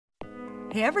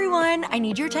Hey everyone, I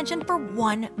need your attention for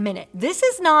 1 minute. This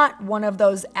is not one of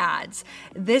those ads.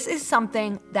 This is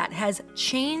something that has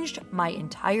changed my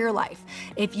entire life.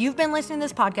 If you've been listening to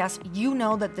this podcast, you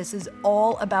know that this is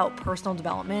all about personal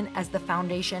development as the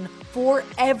foundation for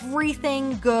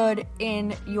everything good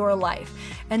in your life.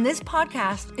 And this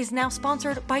podcast is now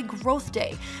sponsored by Growth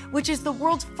Day, which is the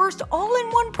world's first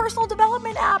all-in-one personal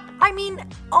development app. I mean,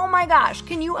 oh my gosh,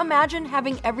 can you imagine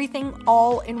having everything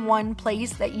all in one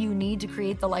place that you need to create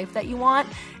the life that you want?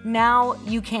 Now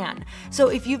you can. So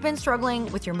if you've been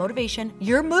struggling with your motivation,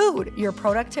 your mood, your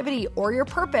productivity, or your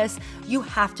purpose, you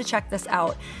have to check this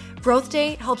out. Growth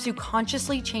Day helps you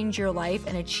consciously change your life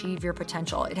and achieve your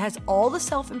potential. It has all the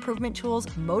self-improvement tools,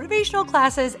 motivational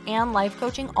classes, and life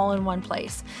coaching all in one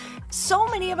place. So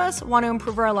many of us want to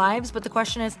improve our lives, but the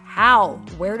question is how?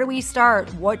 Where do we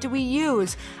start? What do we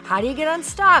use? How do you get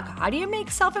unstuck? How do you make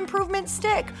self-improvement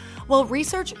stick? Well,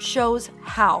 research shows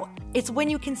how. It's when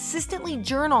you consistently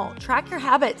journal, track your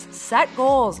habits, set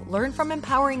goals, learn from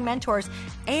empowering mentors,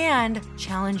 and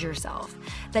challenge yourself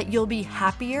that you'll be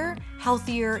happier,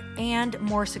 healthier, and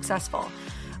more successful.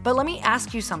 But let me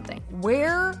ask you something.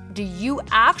 Where do you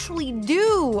actually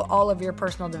do all of your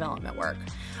personal development work?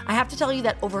 I have to tell you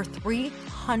that over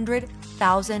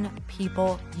 300,000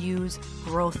 people use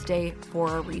Growth Day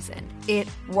for a reason. It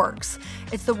works.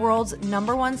 It's the world's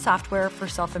 #1 software for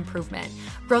self-improvement.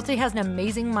 Growth Day has an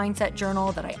amazing mindset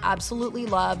journal that I absolutely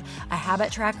love, a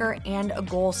habit tracker, and a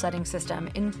goal-setting system.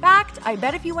 In fact, I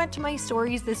bet if you went to my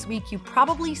stories this week, you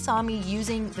probably saw me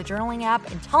using the journaling app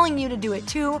and telling you to do it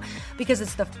too, because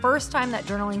it's the first time that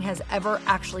journaling has ever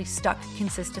actually stuck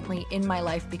consistently in my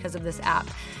life because of this app.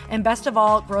 And best of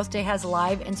all, Growth Day has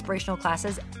live inspirational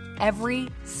classes every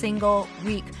single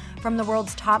week from the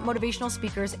world's top motivational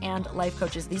speakers and life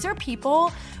coaches. These are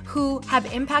people who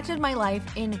have impacted my life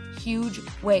in huge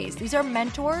ways. These are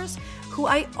mentors who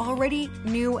I already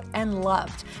knew and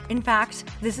loved. In fact,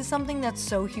 this is something that's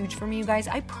so huge for me, you guys.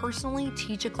 I personally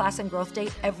teach a class in Growth Day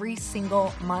every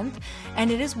single month,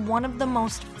 and it is one of the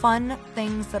most fun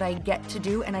things that I get to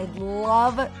do, and I'd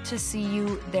love to see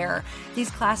you there.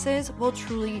 These classes will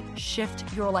truly shift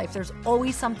your life. There's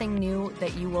always something new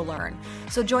that you will learn.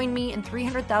 So join me and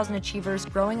 300,000 achievers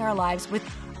growing our lives with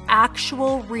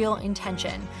actual real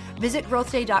intention. Visit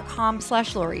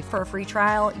growthday.com/Lori for a free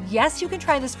trial. Yes, you can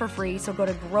try this for free. So go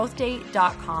to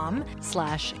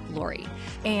growthday.com/Lori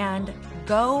and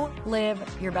go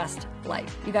live your best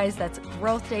life. You guys, that's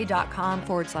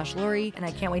growthday.com/Lori. And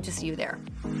I can't wait to see you there.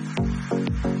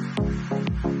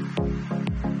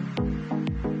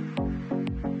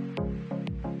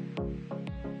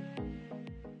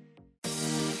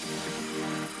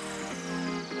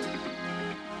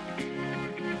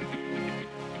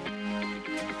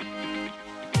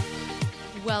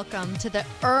 Welcome to the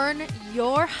Earn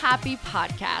Your Happy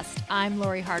podcast. I'm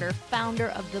Lori Harder, founder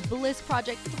of The Bliss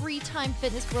Project, 3-time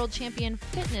fitness world champion,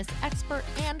 fitness expert,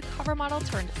 and cover model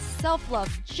turned self-love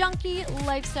junkie,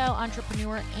 lifestyle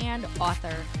entrepreneur, and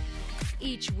author.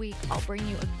 Each week, I'll bring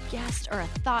you a guest or a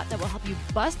thought that will help you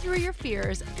bust through your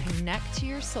fears, connect to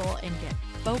your soul, and get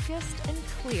focused and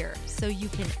clear so you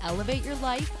can elevate your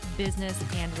life, business,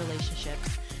 and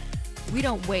relationships. We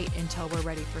don't wait until we're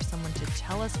ready for someone to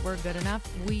tell us we're good enough.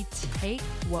 We take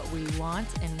what we want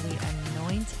and we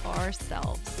anoint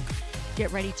ourselves. Get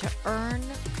ready to earn,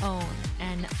 own,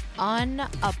 and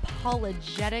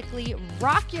unapologetically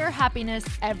rock your happiness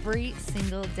every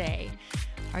single day.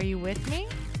 Are you with me?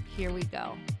 Here we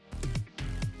go.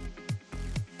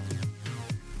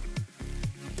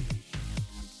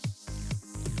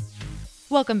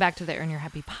 Welcome back to the Earn Your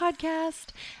Happy podcast.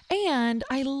 And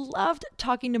I loved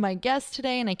talking to my guest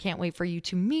today, and I can't wait for you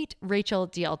to meet Rachel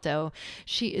D'Alto.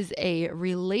 She is a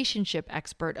relationship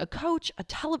expert, a coach, a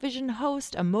television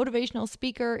host, a motivational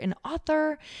speaker, an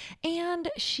author, and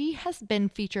she has been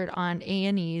featured on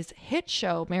A&E's hit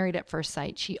show, Married at First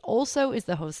Sight. She also is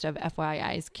the host of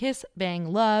FYI's Kiss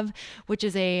Bang Love, which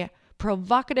is a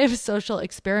provocative social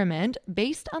experiment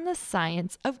based on the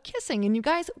science of kissing. And you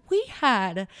guys, we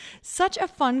had such a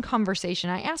fun conversation.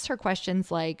 I asked her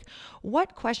questions like,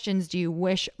 what questions do you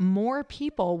wish more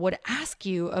people would ask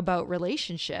you about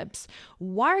relationships?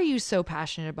 Why are you so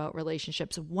passionate about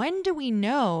relationships? When do we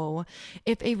know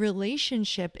if a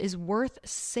relationship is worth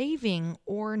saving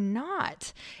or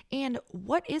not? And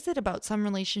what is it about some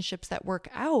relationships that work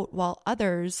out while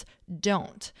others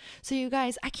don't? So you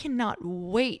guys, I cannot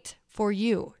wait for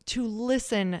you to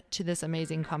listen to this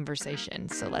amazing conversation.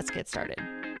 So let's get started.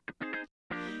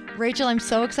 Rachel, I'm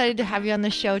so excited to have you on the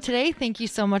show today. Thank you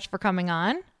so much for coming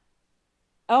on.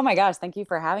 Oh my gosh, thank you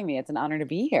for having me. It's an honor to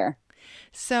be here.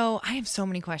 So I have so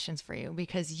many questions for you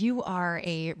because you are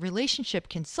a relationship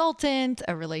consultant,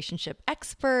 a relationship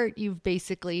expert. You've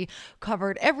basically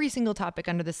covered every single topic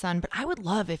under the sun. But I would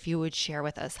love if you would share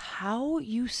with us how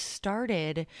you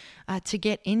started to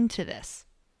get into this.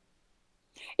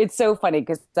 It's so funny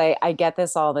because I get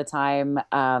this all the time,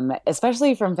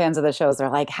 especially from fans of the shows. They're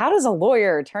like, how does a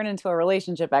lawyer turn into a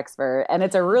relationship expert? And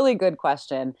it's a really good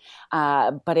question.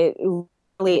 But it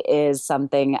really is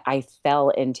something I fell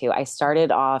into. I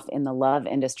started off in the love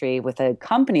industry with a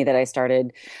company that I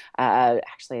started,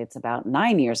 actually, it's about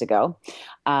 9 years ago.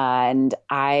 And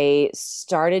I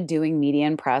started doing media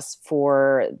and press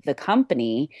for the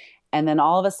company. And then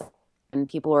all of a sudden, and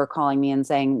people were calling me and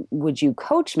saying, would you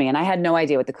coach me? And I had no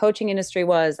idea what the coaching industry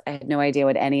was. I had no idea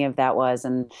what any of that was.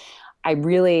 And I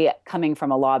really, coming from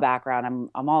a law background,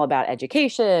 I'm all about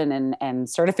education and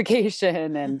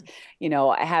certification and,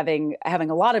 having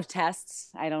a lot of tests.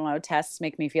 I don't know, tests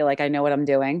make me feel like I know what I'm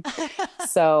doing.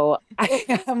 So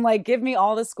I'm like, give me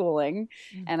all the schooling.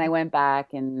 And I went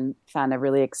back and found a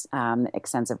really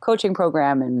extensive coaching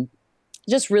program and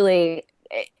just really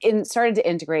started to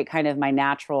integrate kind of my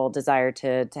natural desire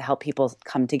to help people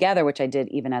come together, which I did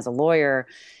even as a lawyer,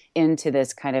 into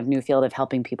this kind of new field of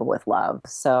helping people with love.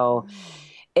 So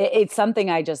it's something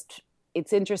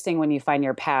it's interesting when you find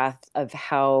your path of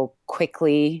how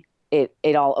quickly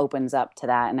it all opens up to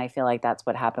that. And I feel like that's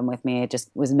what happened with me. It just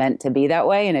was meant to be that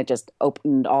way. And it just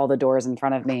opened all the doors in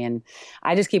front of me. And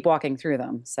I just keep walking through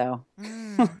them. So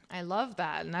I love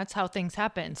that. And that's how things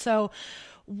happen. So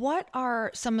what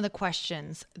are some of the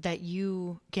questions that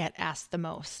you get asked the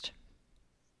most?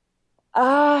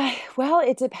 Well,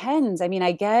 it depends. I mean,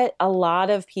 I get a lot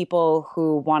of people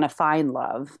who want to find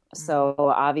love. So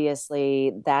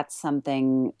obviously that's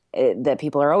something that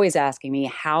people are always asking me,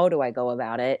 how do I go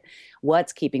about it?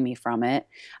 What's keeping me from it?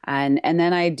 And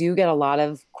then I do get a lot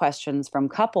of questions from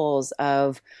couples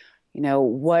of,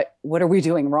 what are we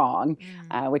doing wrong?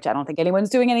 Which I don't think anyone's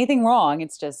doing anything wrong.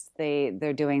 It's just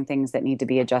they're doing things that need to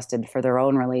be adjusted for their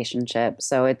own relationship.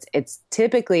 So it's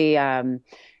typically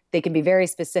they can be very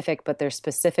specific, but they're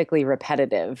specifically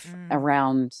repetitive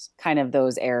around kind of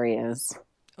those areas.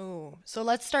 Oh, so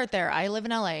let's start there. I live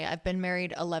in LA. I've been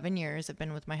married 11 years. I've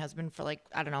been with my husband for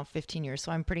 15 years.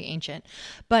 So I'm pretty ancient,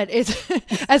 but it's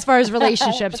as far as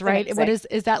relationships, right? What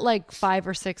is that like 5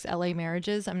 or 6 LA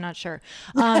marriages? I'm not sure.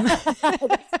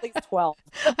 At least 12.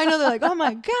 I know they're like, oh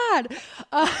my God.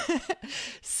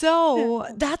 So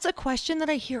that's a question that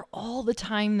I hear all the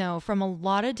time though, from a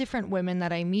lot of different women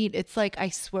that I meet. It's like, I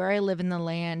swear I live in the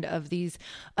land of these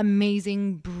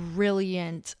amazing,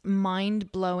 brilliant,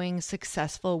 mind-blowing,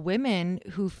 successful women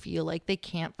who feel like they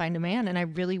can't find a man. And I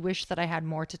really wish that I had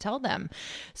more to tell them.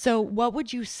 So what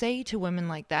would you say to women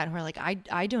like that who are like,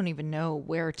 I don't even know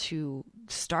where to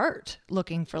start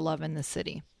looking for love in the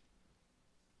city?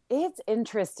 It's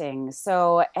interesting.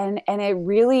 So, and it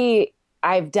really,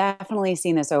 I've definitely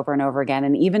seen this over and over again.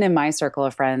 And even in my circle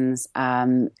of friends,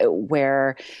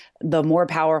 where the more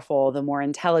powerful, the more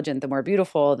intelligent, the more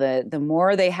beautiful, the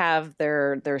more they have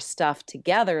their stuff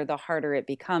together, the harder it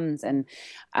becomes. And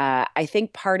I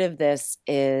think part of this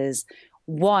is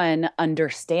one,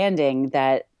 understanding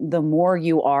that the more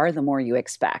you are, the more you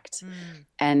expect.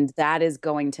 And that is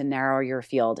going to narrow your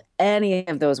field. Any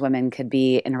of those women could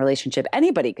be in a relationship.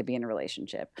 Anybody could be in a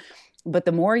relationship. But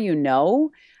the more you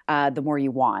know, the more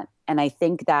you want. And I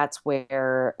think that's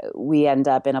where we end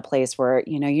up in a place where,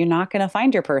 you're not going to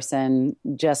find your person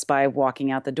just by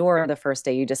walking out the door the first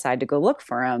day you decide to go look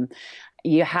for them.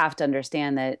 You have to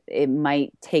understand that it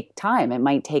might take time. It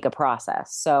might take a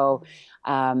process. So,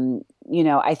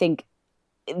 I think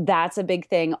that's a big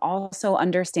thing. Also,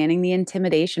 understanding the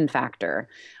intimidation factor.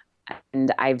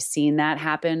 And I've seen that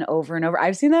happen over and over.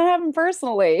 I've seen that happen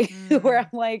personally, where I'm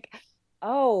like,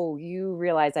 oh, you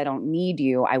realize I don't need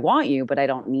you. I want you, but I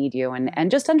don't need you.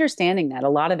 And just understanding that a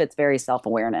lot of it's very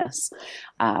self-awareness,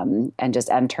 and just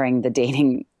entering the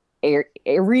dating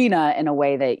arena in a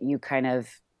way that you kind of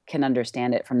can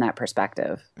understand it from that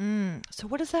perspective. So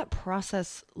what does that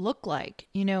process look like?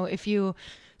 If you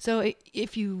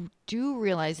do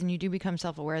realize and you do become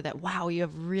self-aware that, wow, you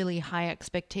have really high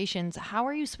expectations, how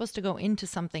are you supposed to go into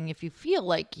something if you feel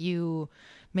like you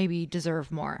maybe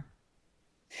deserve more?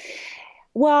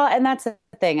 Well, and that's the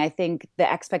thing. I think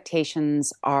the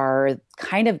expectations are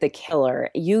kind of the killer.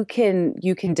 You can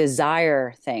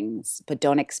desire things, but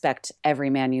don't expect every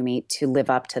man you meet to live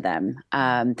up to them.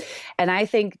 And I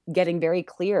think getting very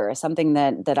clear, something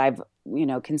that I've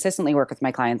consistently worked with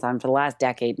my clients on for the last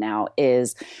decade now,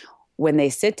 is when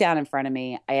they sit down in front of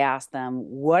me, I ask them,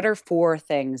 what are four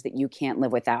things that you can't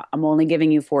live without? I'm only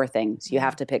giving you four things. You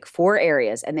have to pick four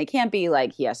areas, and they can't be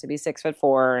like, he has to be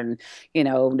 6'4" and,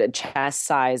 the chest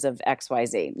size of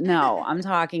XYZ. No, I'm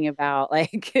talking about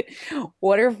like,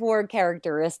 what are four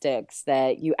characteristics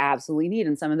that you absolutely need?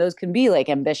 And some of those can be like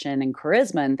ambition and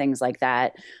charisma and things like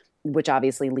that, which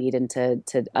obviously lead into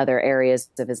other areas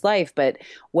of his life. But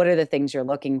what are the things you're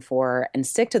looking for, and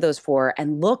stick to those four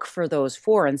and look for those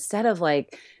four instead of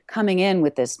like coming in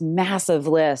with this massive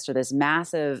list or this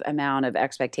massive amount of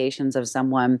expectations of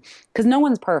someone, because no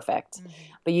one's perfect. Mm-hmm.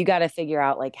 But you got to figure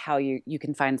out like how you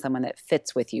can find someone that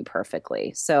fits with you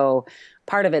perfectly. So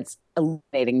part of it's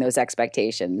eliminating those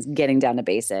expectations, getting down to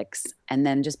basics, and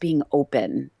then just being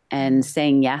open and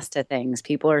saying yes to things.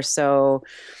 People are so,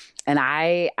 and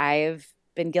I've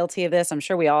been guilty of this. I'm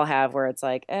sure we all have, where it's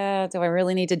like, do I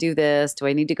really need to do this? Do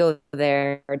I need to go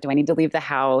there? Or do I need to leave the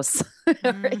house?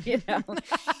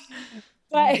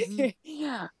 But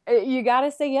you got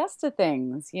to say yes to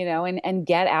things, and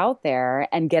get out there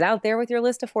with your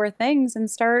list of four things and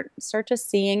start just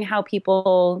seeing how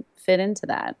people fit into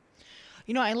that.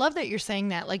 I love that you're saying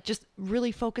that, like, just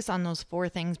really focus on those four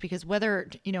things, because whether,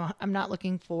 I'm not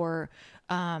looking for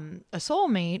a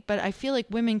soulmate, but I feel like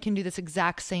women can do this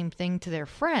exact same thing to their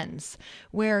friends,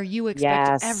 where you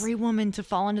expect every woman to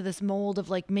fall into this mold of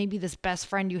like maybe this best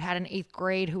friend you had in 8th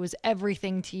grade who was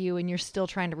everything to you, and you're still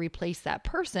trying to replace that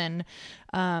person.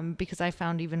 Because I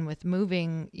found even with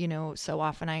moving, so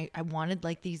often I wanted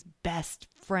like these best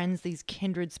friends, these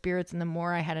kindred spirits. And the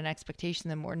more I had an expectation,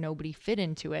 the more nobody fit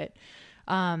into it.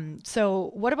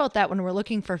 So what about that when we're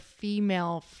looking for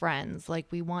female friends? Like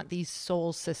we want these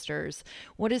soul sisters.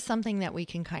 What is something that we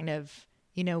can kind of,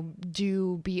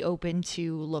 be open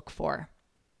to look for?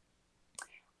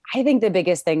 I think the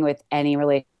biggest thing with any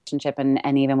relationship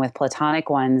and even with platonic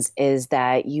ones is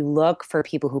that you look for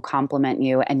people who complement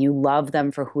you and you love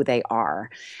them for who they are.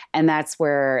 And that's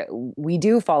where we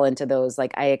do fall into those,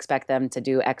 like, I expect them to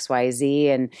do X, Y,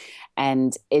 Z,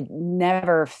 and it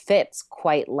never fits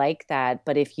quite like that.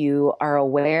 But if you are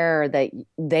aware that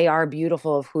they are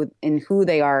beautiful of who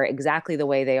they are, exactly the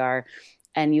way they are,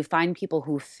 and you find people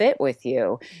who fit with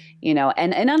you,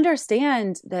 and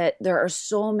understand that there are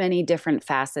so many different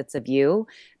facets of you,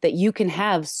 that you can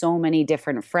have so many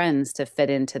different friends to fit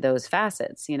into those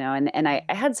facets, and I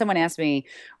had someone ask me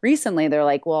recently, they're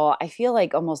like, well, I feel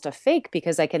like almost a fake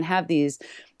because I can have these,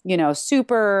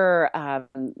 super,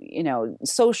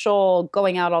 social,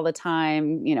 going out all the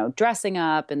time, dressing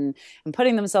up and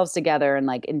putting themselves together and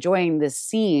like enjoying this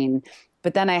scene.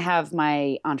 But then I have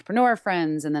my entrepreneur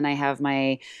friends, and then I have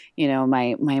my,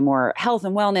 my more health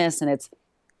and wellness. And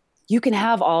you can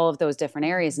have all of those different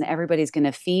areas, and everybody's going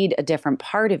to feed a different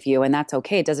part of you. And that's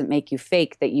okay. It doesn't make you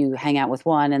fake that you hang out with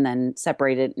one and then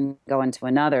separate it and go into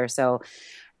another. So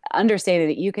understanding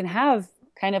that you can have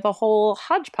kind of a whole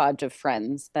hodgepodge of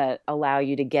friends that allow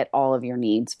you to get all of your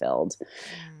needs filled.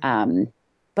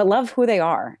 But love who they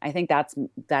are. I think that's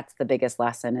the biggest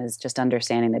lesson, is just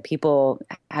understanding that people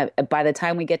have, by the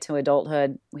time we get to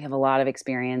adulthood, we have a lot of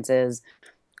experiences.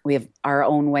 We have our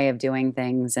own way of doing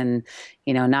things, and,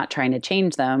 not trying to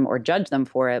change them or judge them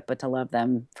for it, but to love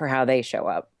them for how they show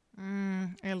up.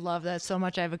 I love that so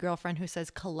much. I have a girlfriend who says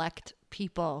collect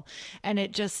people, and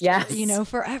it just,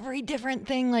 for every different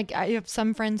thing, like I have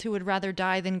some friends who would rather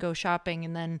die than go shopping,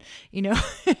 and then,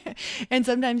 and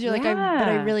sometimes you're like, but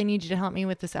I really need you to help me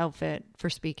with this outfit for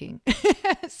speaking.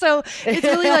 So it's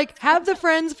really like, have the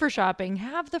friends for shopping,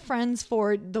 have the friends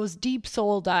for those deep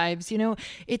soul dives,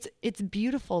 it's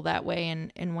beautiful that way.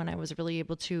 And when I was really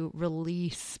able to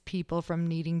release people from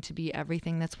needing to be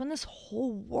everything, that's when this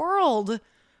whole world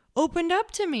opened up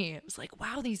to me. It was like,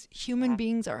 wow, these human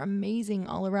beings are amazing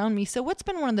all around me. So what's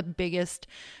been one of the biggest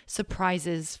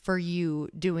surprises for you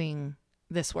doing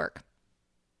this work?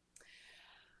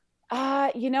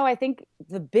 I think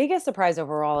the biggest surprise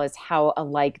overall is how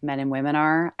alike men and women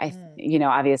are.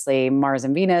 Obviously Mars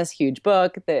and Venus, huge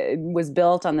book that was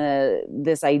built on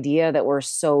this idea that we're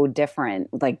so different,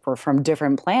 like we're from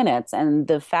different planets. And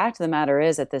the fact of the matter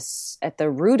is, at the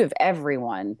root of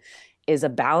everyone is a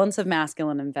balance of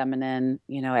masculine and feminine.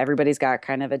 Everybody's got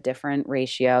kind of a different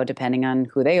ratio depending on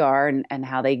who they are and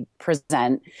how they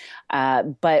present.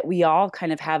 But we all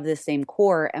kind of have this same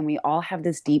core, and we all have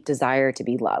this deep desire to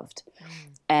be loved.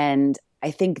 And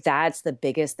I think that's the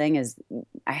biggest thing. Is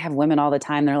I have women all the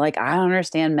time, they're like, I don't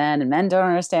understand men and men don't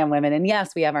understand women. And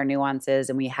yes, we have our nuances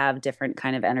and we have different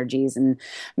kind of energies and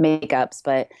makeups,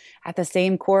 but at the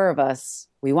same core of us,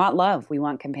 we want love, we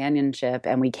want companionship,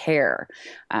 and we care.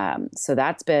 So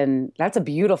that's a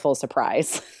beautiful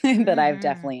surprise that I've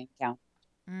definitely encountered.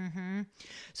 Mm-hmm.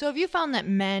 So have you found that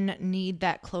men need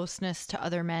that closeness to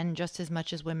other men just as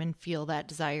much as women feel that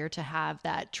desire to have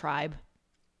that tribe?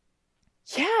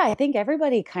 Yeah, I think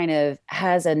everybody kind of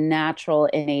has a natural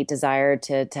innate desire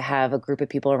to have a group of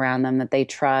people around them that they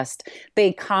trust.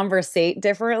 They conversate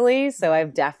differently. So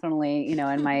I've definitely,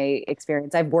 in my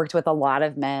experience, I've worked with a lot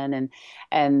of men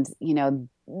and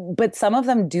but some of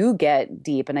them do get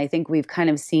deep. And I think we've kind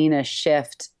of seen a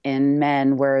shift in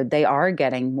men where they are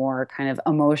getting more kind of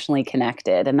emotionally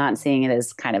connected and not seeing it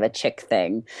as kind of a chick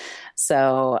thing.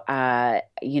 So, I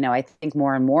think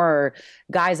more and more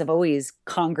guys have always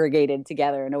congregated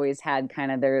together and always had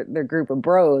kind of their group of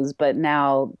bros, but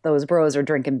now those bros are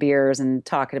drinking beers and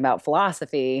talking about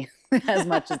philosophy as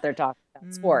much as they're talking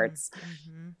about sports.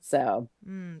 Mm-hmm. So,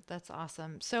 That's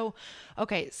awesome. So,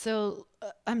 okay,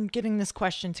 I'm getting this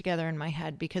question together in my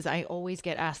head because I always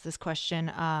get asked this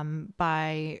question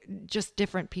by just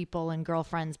different people and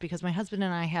girlfriends because my husband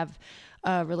and I have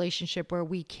a relationship where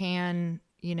we can,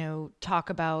 talk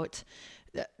about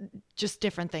just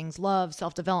different things, love,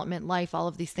 self-development, life, all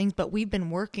of these things, but we've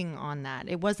been working on that.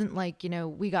 It wasn't like,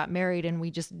 we got married and we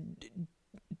just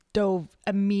dove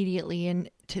immediately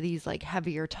into these like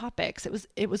heavier topics.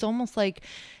 It was almost like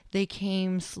they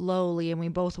came slowly and we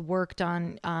both worked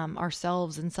on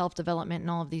ourselves and self-development and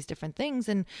all of these different things.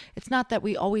 And it's not that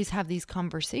we always have these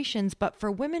conversations, but for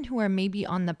women who are maybe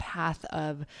on the path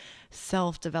of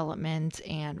self-development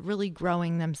and really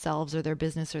growing themselves or their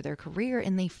business or their career,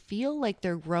 and they feel like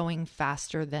they're growing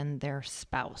faster than their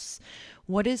spouse,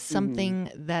 what is something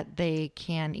that they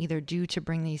can either do to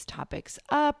bring these topics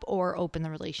up or open the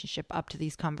relationship up to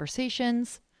these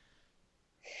conversations?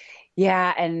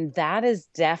 yeah, and that is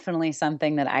definitely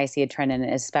something that I see a trend in,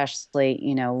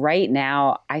 especially, right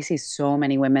now, I see so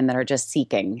many women that are just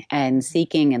seeking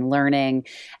and learning.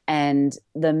 And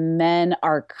the men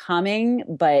are coming,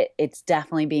 but it's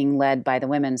definitely being led by the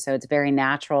women. So it's very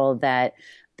natural that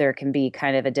there can be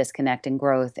kind of a disconnect in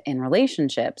growth in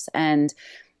relationships. And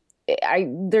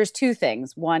there's two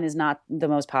things. One is not the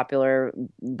most popular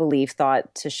belief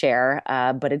thought to share,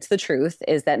 but it's the truth,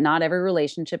 is that not every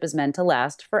relationship is meant to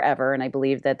last forever. And I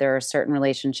believe that there are certain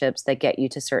relationships that get you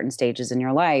to certain stages in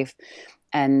your life.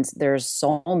 And there's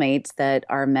soulmates that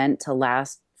are meant to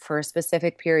last for a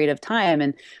specific period of time.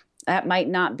 And that might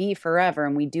not be forever,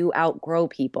 and we do outgrow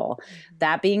people.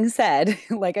 That being said,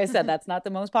 like I said, that's not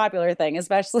the most popular thing,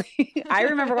 especially I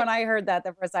remember when I heard that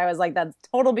the first time, I was like, that's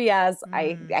total BS.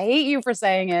 I hate you for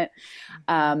saying it,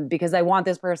 because I want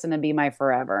this person to be my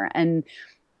forever. And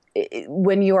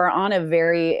when you are on a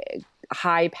very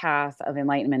high path of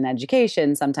enlightenment and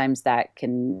education, sometimes that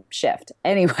can shift.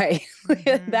 Anyway,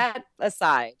 that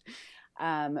aside,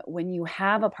 when you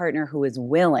have a partner who is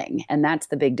willing, and that's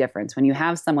the big difference, when you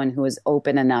have someone who is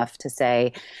open enough to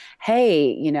say,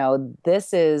 hey,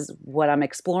 this is what I'm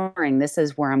exploring, this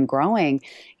is where I'm growing,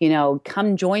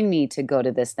 come join me to go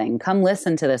to this thing, come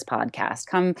listen to this podcast,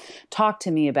 come talk to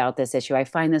me about this issue. I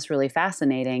find this really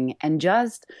fascinating. And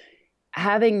just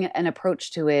having an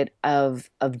approach to it of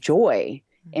joy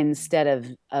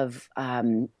instead of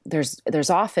there's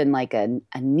often like a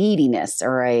neediness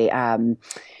or a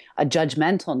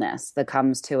judgmentalness that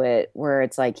comes to it, where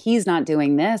it's like, he's not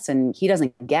doing this and he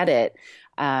doesn't get it.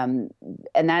 And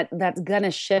that's going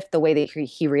to shift the way that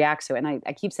he reacts to it. And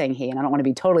I keep saying he, and I don't want to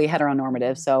be totally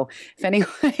heteronormative. So if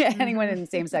anyone in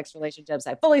same-sex relationships,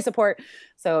 I fully support.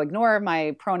 So ignore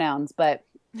my pronouns. But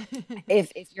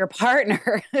if your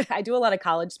partner, I do a lot of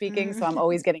college speaking, so I'm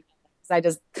always getting, I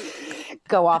just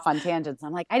go off on tangents.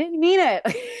 I'm like, I didn't mean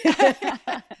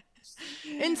it.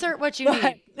 Insert what you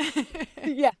need.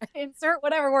 Yeah, insert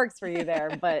whatever works for you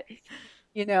there. But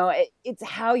it's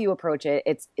how you approach it.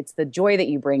 It's the joy that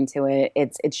you bring to it.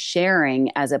 It's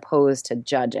sharing as opposed to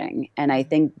judging. And I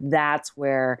think that's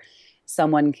where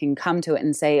someone can come to it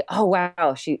and say, oh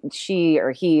wow, she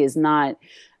or he is not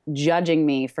judging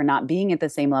me for not being at the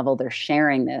same level. They're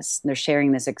sharing this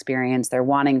experience. They're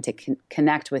wanting to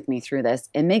connect with me through this.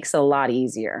 It makes it a lot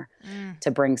easier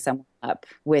to bring someone up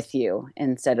with you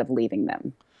instead of leaving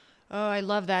them. Oh, I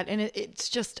love that. And it's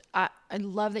just, I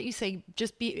love that you say,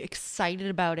 just be excited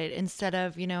about it instead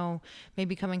of,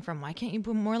 maybe coming from, why can't you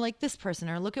be more like this person,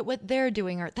 or look at what they're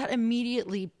doing, or that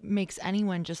immediately makes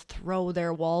anyone just throw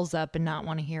their walls up and not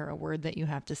want to hear a word that you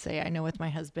have to say. I know with my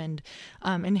husband,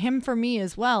 and him for me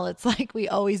as well, it's like, we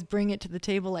always bring it to the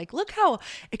table. Like, look how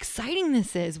exciting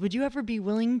this is. Would you ever be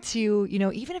willing to,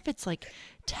 even if it's like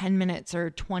 10 minutes or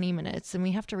 20 minutes. And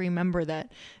we have to remember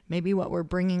that maybe what we're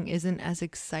bringing isn't as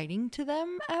exciting to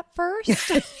them at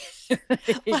first.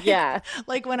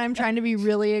 Like when I'm trying to be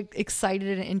really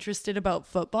excited and interested about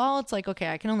football, it's like, okay,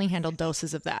 I can only handle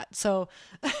doses of that. So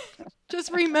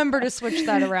Just remember to switch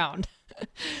that around.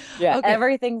 Yeah, Okay.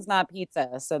 everything's not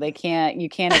pizza, so you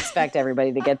can't expect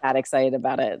everybody to get that excited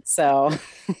about it. So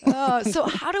So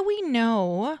how do we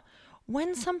know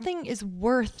when something is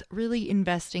worth really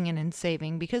investing in and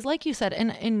saving? Because like you said,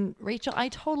 and Rachel, I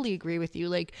totally agree with you.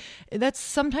 Like that's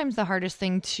sometimes the hardest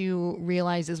thing to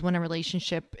realize is when a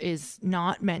relationship is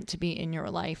not meant to be in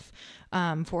your life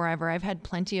forever. I've had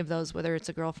plenty of those, whether it's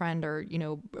a girlfriend or,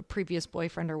 a previous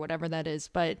boyfriend or whatever that is.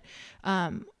 But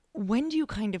when do you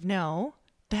kind of know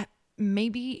that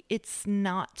maybe it's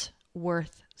not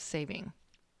worth saving?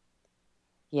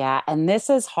 yeah, and this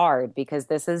is hard because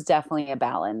this is definitely a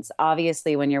balance.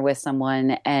 Obviously, when you're with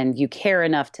someone and you care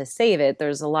enough to save it,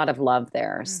 there's a lot of love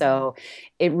there. Mm-hmm. So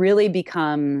it really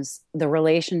becomes the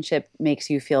relationship makes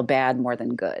you feel bad more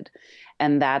than good.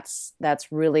 And that's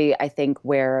really, I think,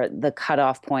 where the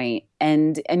cutoff point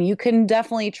and you can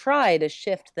definitely try to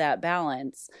shift that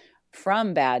balance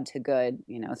from bad to good,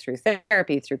 through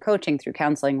therapy, through coaching, through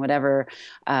counseling, whatever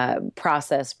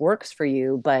process works for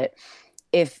you. But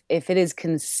if it is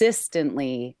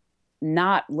consistently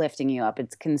not lifting you up,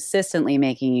 it's consistently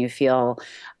making you feel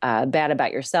bad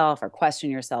about yourself or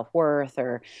question your self-worth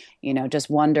or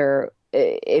just wonder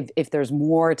if there's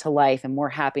more to life and more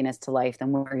happiness to life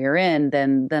than where you're in,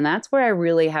 then that's where I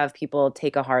really have people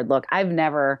take a hard look. I've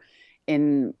never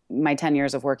in my 10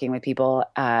 years of working with people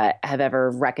have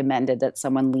ever recommended that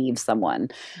someone leave someone.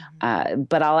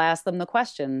 But I'll ask them the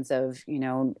questions of,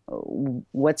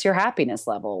 what's your happiness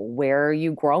level? Where are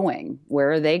you growing?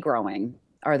 Where are they growing?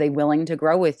 Are they willing to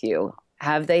grow with you?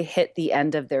 Have they hit the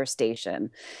end of their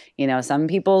station? Some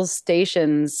people's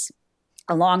stations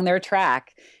along their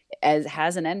track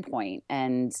has an endpoint.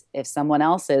 And if someone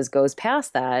else's goes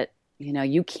past that,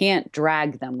 you can't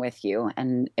drag them with you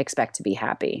and expect to be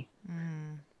happy.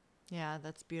 Yeah,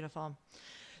 that's beautiful.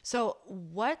 So,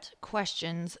 what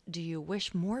questions do you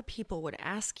wish more people would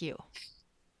ask you?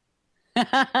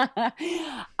 I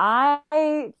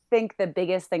think the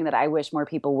biggest thing that I wish more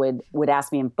people would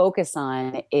ask me and focus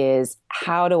on is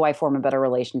how do I form a better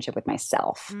relationship with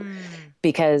myself?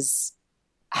 Because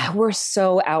we're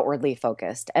so outwardly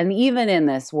focused. And even in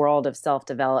this world of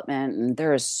self-development, and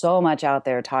there is so much out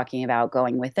there talking about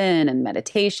going within and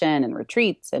meditation and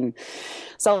retreats and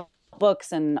self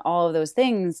books and all of those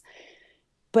things.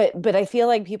 But I feel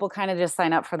like people kind of just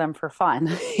sign up for them for fun.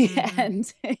 And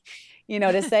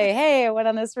to say, hey, I went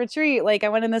on this retreat, like I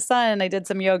went in the sun, I did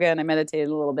some yoga and I meditated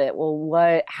a little bit.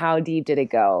 Well, how deep did it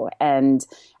go? And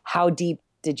how deep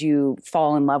did you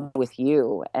fall in love with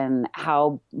you? And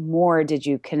how more did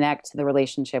you connect to the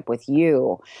relationship with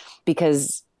you?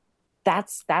 Because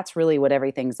that's really what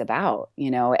everything's about.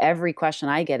 Every question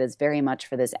I get is very much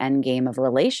for this end game of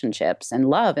relationships and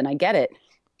love. And I get it.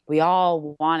 We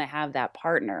all want to have that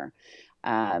partner.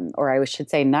 Or I should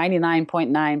say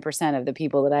 99.9% of the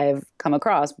people that I've come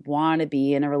across want to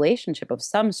be in a relationship of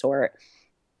some sort,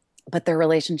 but their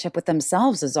relationship with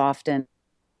themselves is often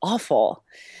awful.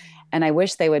 And I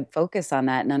wish they would focus on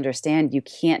that and understand you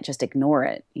can't just ignore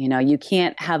it. You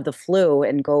can't have the flu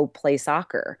and go play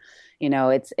soccer.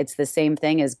 It's the same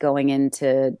thing as going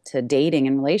into dating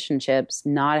and relationships,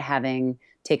 not having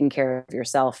taken care of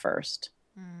yourself first.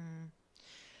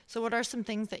 So, what are some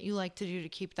things that you like to do to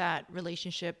keep that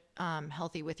relationship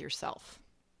healthy with yourself?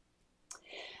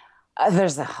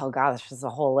 There's a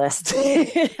whole list.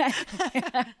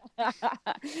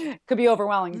 Could be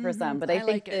overwhelming for some, but I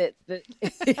think like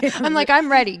that I'm like,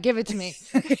 I'm ready. Give it to me.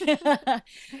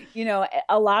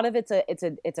 A lot of it's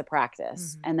a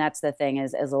practice, and that's the thing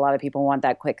is a lot of people want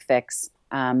that quick fix.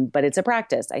 But it's a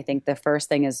practice. I think the first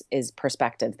thing is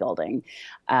perspective building.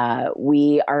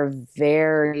 We are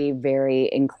very, very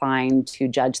inclined to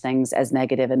judge things as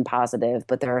negative and positive,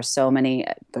 but there's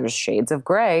shades of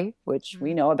gray, which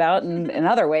we know about in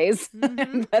other ways.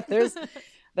 But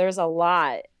there's a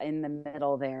lot in the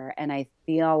middle there. And I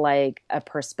feel like a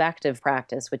perspective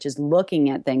practice, which is looking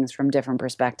at things from different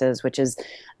perspectives, which is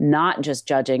not just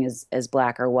judging as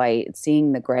black or white, it's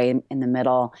seeing the gray in the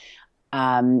middle.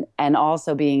 And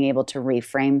also being able to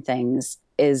reframe things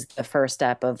is the first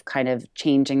step of kind of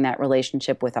changing that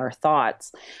relationship with our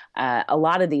thoughts. A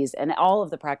lot of these and all of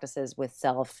the practices with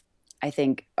self, I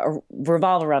think,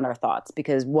 revolve around our thoughts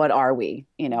because what are we?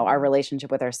 Our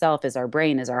relationship with ourself is our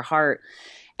brain, is our heart.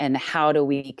 And how do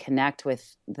we connect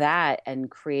with that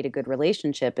and create a good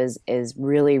relationship is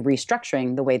really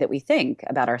restructuring the way that we think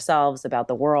about ourselves, about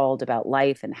the world, about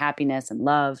life and happiness and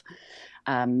love.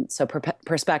 So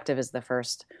perspective is the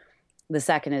first. The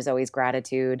second is always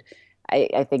gratitude.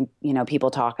 I think,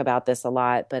 people talk about this a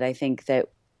lot, but I think that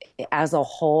as a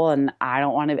whole, and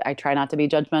I try not to be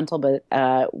judgmental, but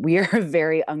we are a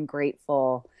very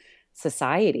ungrateful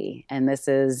society. And this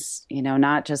is,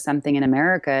 not just something in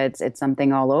America, it's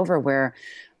something all over, where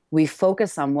we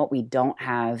focus on what we don't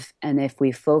have. And if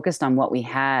we focused on what we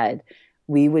had,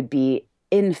 we would be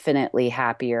infinitely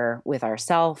happier with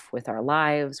ourselves, with our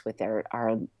lives, with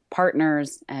our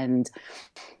partners. And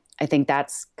I think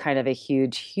that's kind of a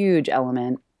huge, huge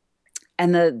element.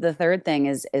 And the third thing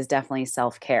is definitely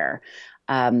self-care.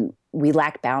 We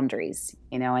lack boundaries,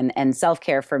 and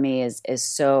self-care for me is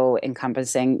so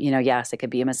encompassing. Yes, it could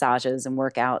be massages and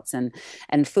workouts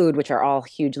and food, which are all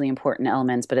hugely important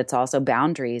elements, but it's also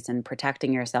boundaries and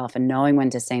protecting yourself and knowing when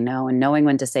to say no and knowing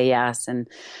when to say yes, and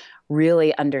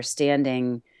really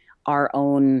understanding our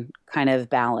own kind of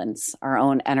balance, our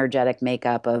own energetic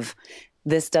makeup of,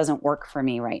 this doesn't work for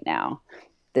me right now.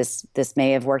 This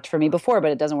may have worked for me before, but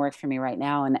it doesn't work for me right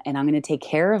now. And I'm going to take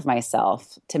care of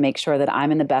myself to make sure that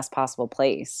I'm in the best possible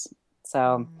place.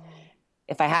 So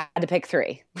if I had to pick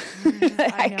three,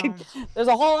 there's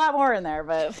a whole lot more in there,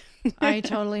 but I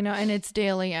totally know. And it's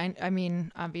daily. I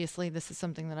mean, obviously this is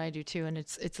something that I do too. And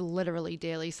it's literally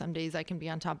daily. Some days I can be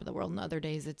on top of the world and other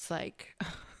days it's like,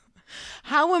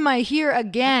 how am I here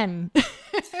again?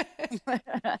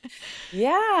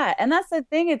 Yeah. And that's the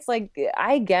thing. It's like,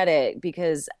 I get it,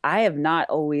 because I have not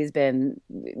always been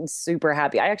super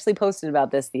happy. I actually posted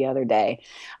about this the other day.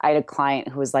 I had a client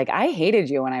who was like, I hated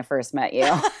you when I first met you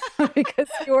because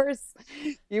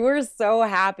you were so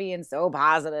happy and so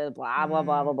positive, blah, blah,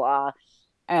 blah, blah, blah.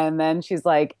 And then she's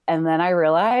like, and then I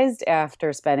realized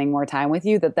after spending more time with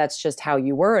you that that's just how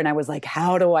you were. And I was like,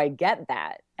 how do I get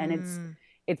that? And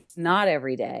it's not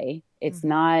every day. It's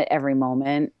not every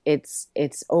moment. It's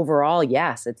overall,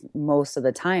 yes, it's most of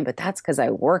the time, but that's because I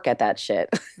work at that shit.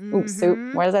 Oops,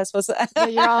 where is that supposed to? Yeah,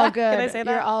 you're all good. Can I say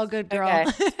that? You're all good, girl.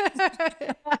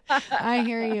 Okay. I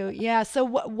hear you. Yeah. So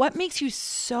what makes you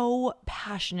so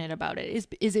passionate about it?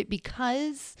 Is it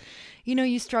because,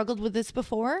 you struggled with this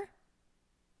before?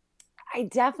 I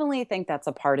definitely think that's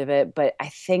a part of it, but I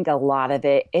think a lot of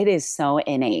it is so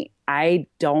innate. I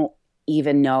don't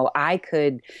even know I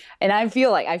could, and I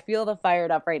feel the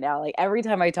fired up right now. Like every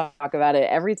time I talk about it,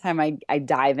 every time I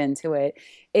dive into it,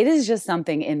 it is just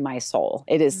something in my soul.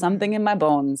 It is something in my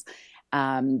bones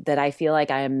that I feel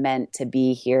like I am meant to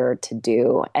be here to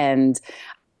do. And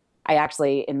I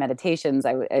actually, in meditations,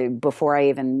 before I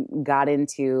even got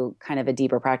into kind of a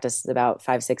deeper practice about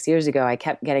 5-6 years ago, I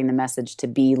kept getting the message to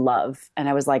be love. And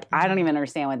I was like, I don't even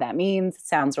understand what that means. It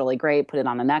sounds really great. Put it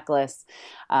on a necklace.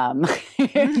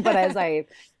 But as I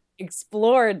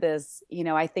explored this,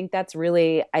 I think that's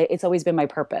really, it's always been my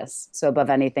purpose. So above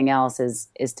anything else is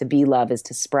to be love, is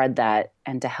to spread that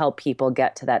and to help people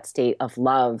get to that state of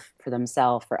love for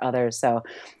themselves, for others. So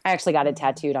I actually got it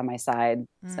tattooed on my side.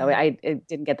 So I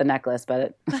didn't get the necklace,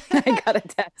 but I got a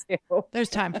tattoo. There's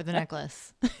time for the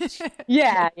necklace.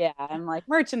 Yeah. I'm like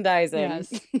merchandising.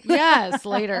 Yes.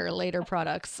 Later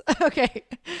products. Okay.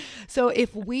 So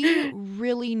if we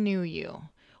really knew you,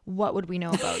 what would we know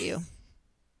about you?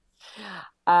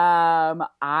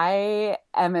 I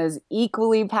am as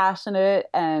equally passionate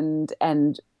and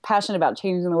passionate about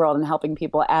changing the world and helping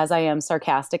people as I am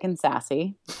sarcastic and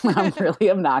sassy. I'm really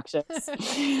obnoxious.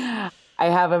 I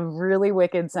have a really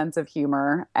wicked sense of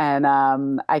humor, and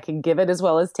I can give it as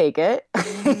well as take it.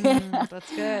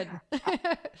 That's good.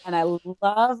 And I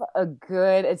love a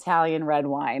good Italian red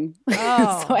wine.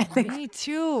 Oh, so I think me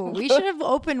too. We should have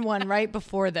opened one right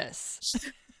before this.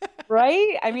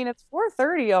 Right? I mean, it's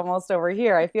 4:30 almost over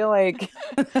here. I feel like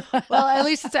well, at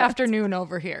least it's afternoon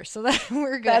over here, so that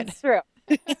we're good. That's true.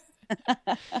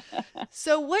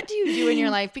 So what do you do in your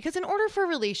life? Because in order for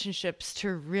relationships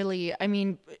to really,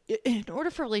 to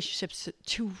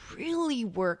really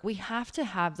work, we have to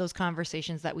have those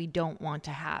conversations that we don't want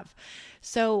to have.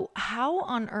 So how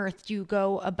on earth do you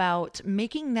go about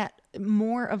making that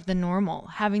more of the normal,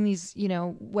 having these,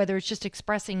 whether it's just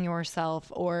expressing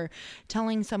yourself or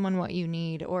telling someone what you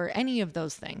need or any of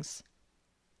those things?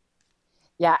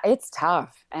 Yeah, it's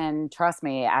tough. And trust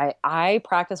me, I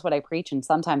practice what I preach. And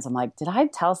sometimes I'm like, did I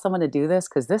tell someone to do this?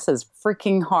 Because this is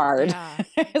freaking hard.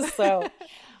 Yeah. So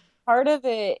part of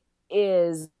it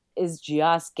is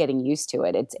just getting used to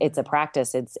it. It's a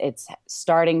practice. It's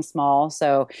starting small.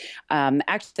 So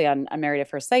actually on Married at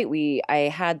First Sight, I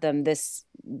had them this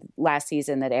last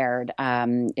season that aired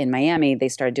in Miami. They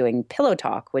started doing Pillow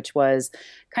Talk, which was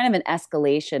kind of an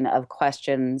escalation of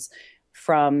questions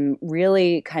from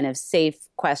really kind of safe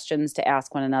questions to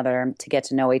ask one another, to get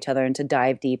to know each other and to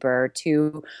dive deeper,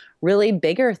 to really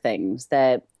bigger things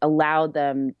that allowed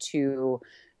them to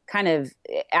kind of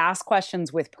ask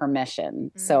questions with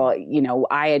permission. So,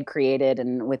 I had created,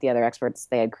 and with the other experts,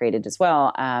 they had created as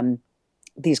well,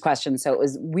 these questions. So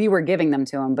we were giving them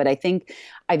to them. But I think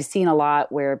I've seen a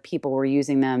lot where people were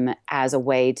using them as a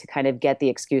way to kind of get the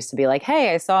excuse to be like,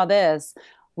 hey, I saw this.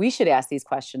 We should ask these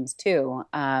questions too.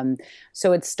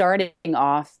 So it's starting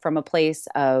off from a place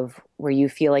of where you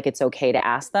feel like it's okay to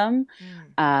ask them.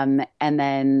 And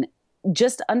then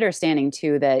just understanding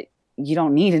too that you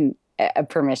don't need a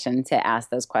permission to ask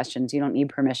those questions. You don't need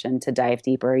permission to dive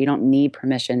deeper. You don't need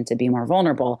permission to be more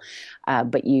vulnerable,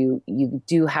 but you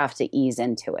do have to ease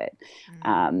into it.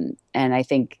 And I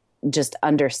think just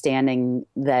understanding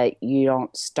that you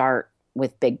don't start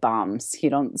with big bombs. You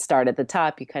don't start at the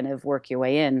top, you kind of work your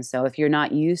way in. So if you're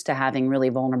not used to having really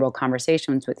vulnerable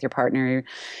conversations with your partner, you're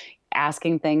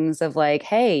asking things of like,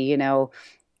 hey,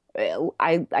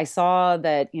 I saw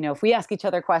that, if we ask each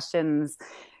other questions,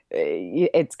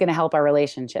 it's going to help our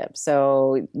relationship.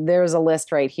 So there's a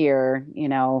list right here,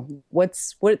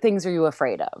 what things are you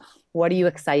afraid of? What are you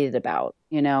excited about?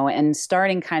 And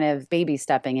starting kind of baby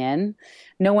stepping in.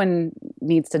 No one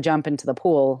needs to jump into the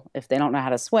pool if they don't know how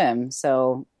to swim.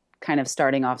 So kind of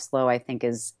starting off slow, I think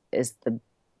this is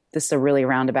a really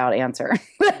roundabout answer.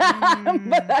 But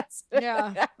that's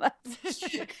yeah.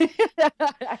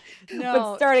 No.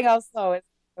 But starting off slow is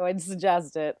I would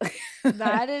suggest it.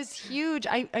 That is huge.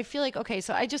 I feel like, okay,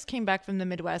 so I just came back from the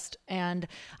Midwest and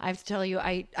I have to tell you,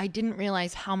 I didn't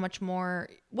realize how much more,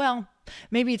 well,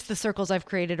 maybe it's the circles I've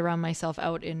created around myself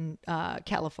out in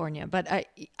California, but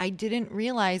I didn't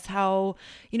realize how,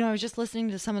 I was just listening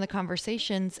to some of the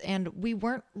conversations and we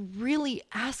weren't really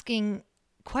asking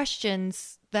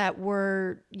questions that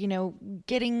were,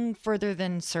 getting further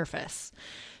than surface.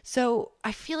 So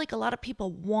I feel like a lot of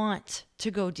people want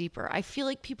to go deeper. I feel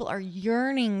like people are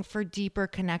yearning for deeper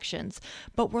connections,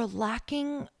 but we're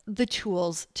lacking the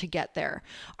tools to get there.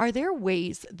 Are there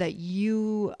ways that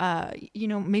you,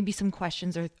 maybe some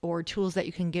questions or tools that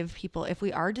you can give people if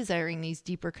we are desiring these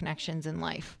deeper connections in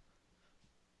life?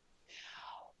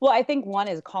 Well, I think one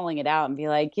is calling it out and be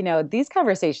like, these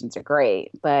conversations are great,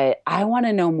 but I want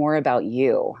to know more about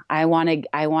you. I want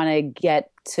to get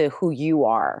to who you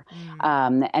are,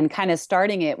 and kind of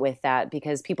starting it with that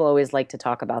because people always like to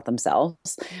talk about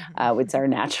themselves. It's our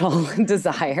natural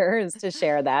desire is to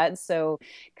share that. So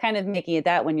kind of making it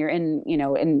that when you're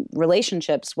in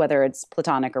relationships, whether it's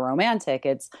platonic or romantic,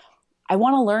 I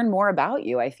want to learn more about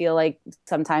you. I feel like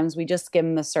sometimes we just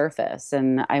skim the surface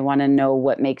and I want to know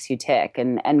what makes you tick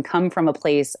and come from a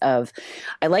place of,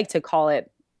 I like to call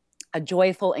it a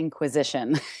joyful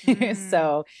inquisition.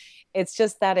 So it's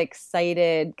just that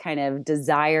excited kind of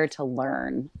desire to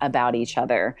learn about each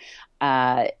other.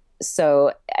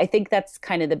 So I think that's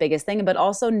kind of the biggest thing, but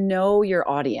also know your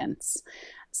audience.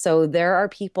 So there are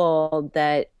people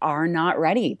that are not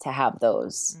ready to have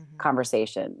those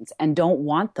conversations and don't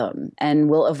want them and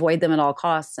will avoid them at all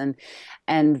costs.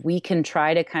 And we can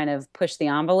try to kind of push the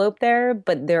envelope there,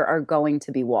 but there are going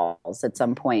to be walls at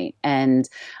some point. And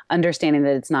understanding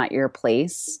that it's not your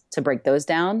place to break those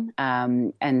down,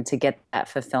 and to get that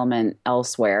fulfillment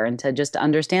elsewhere, and to just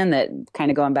understand that,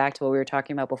 kind of going back to what we were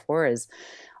talking about before, is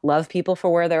love people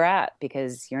for where they're at,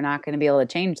 because you're not going to be able to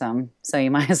change them. So you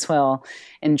might as well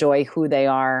enjoy who they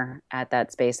are at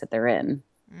that space that they're in.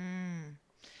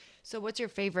 So what's your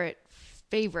favorite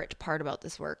part about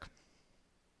this work?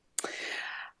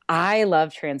 I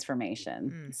love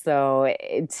transformation. So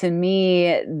to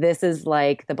me, this is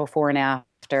like the before and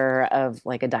after of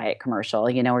like a diet commercial,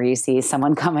 where you see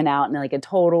someone coming out in like a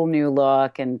total new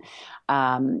look. And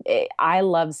I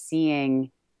love seeing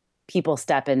people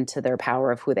step into their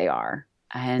power of who they are.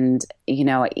 And,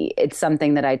 it's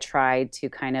something that I try to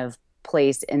kind of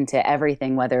place into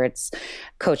everything, whether it's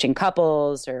coaching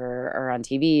couples or on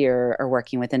TV or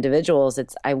working with individuals.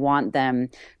 I want them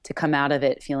to come out of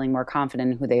it feeling more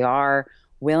confident in who they are,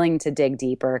 willing to dig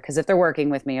deeper. Because if they're working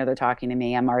with me or they're talking to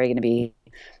me, I'm already going to be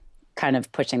kind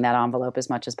of pushing that envelope as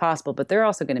much as possible, but they're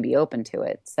also going to be open to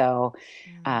it. So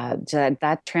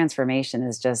that transformation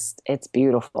is it's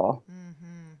beautiful.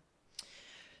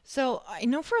 So I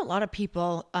know for a lot of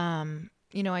people,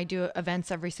 I do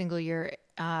events every single year,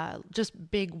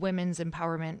 just big women's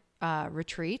empowerment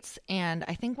retreats. And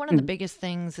I think one of the biggest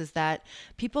things is that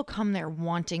people come there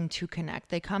wanting to connect.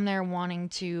 They come there wanting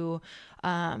to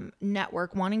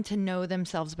network, wanting to know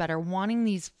themselves better, wanting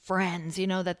these friends,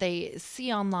 that they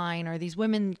see online, or these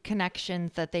women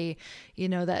connections that they,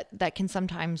 that can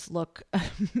sometimes look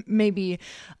maybe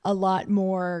a lot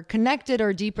more connected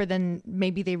or deeper than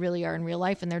maybe they really are in real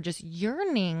life. And they're just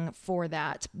yearning for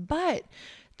that. But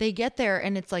they get there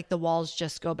and it's like the walls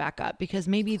just go back up because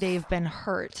maybe they've been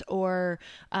hurt or,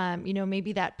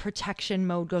 maybe that protection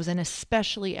mode goes in,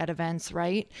 especially at events,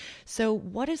 right? So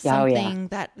what is something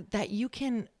that you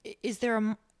can, is there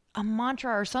a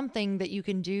mantra or something that you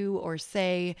can do or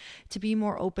say to be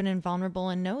more open and vulnerable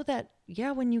and know that,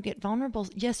 when you get vulnerable,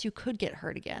 yes, you could get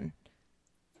hurt again?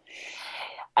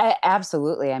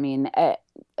 Absolutely. I mean,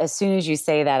 as soon as you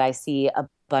say that, I see a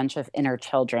bunch of inner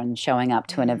children showing up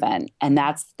to an event, and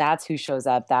that's who shows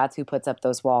up. That's who puts up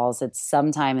those walls. It's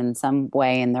sometime in some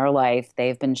way in their life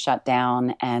they've been shut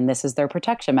down, and this is their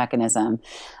protection mechanism.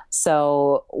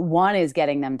 So one is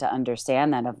getting them to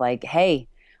understand that of like, hey,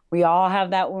 we all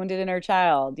have that wounded inner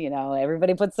child.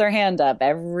 Everybody puts their hand up.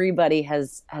 Everybody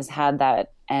has had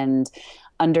that, and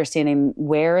understanding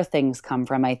where things come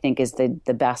from, I think, is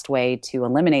the best way to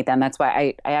eliminate them. That's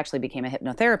why I actually became a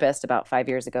hypnotherapist about 5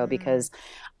 years ago, because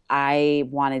I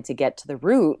wanted to get to the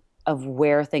root of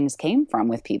where things came from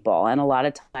with people. And a lot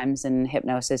of times in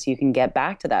hypnosis, you can get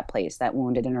back to that place, that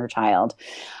wounded inner child.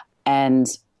 And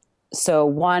so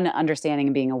one, understanding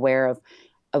and being aware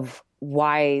of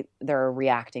why they're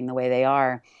reacting the way they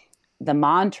are. The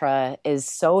mantra is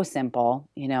so simple,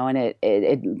 and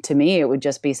it to me, it would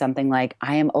just be something like,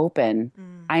 I am open.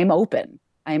 I am open.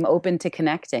 I am open to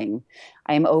connecting.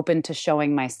 I am open to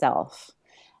showing myself,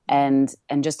 and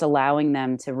just allowing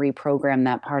them to reprogram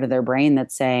that part of their brain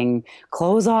that's saying,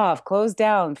 close off, close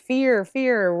down, fear,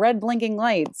 red blinking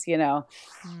lights,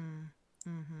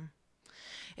 Mm-hmm.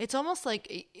 It's almost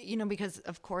like, because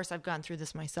of course I've gone through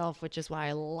this myself, which is why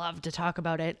I love to talk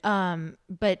about it.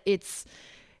 But it's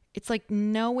like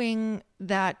knowing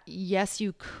that, yes,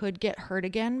 you could get hurt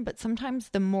again, but sometimes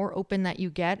the more open that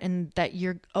you get and that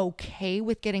you're okay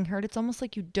with getting hurt, it's almost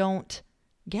like you don't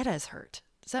get as hurt.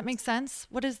 Does that make sense?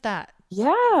 What is that?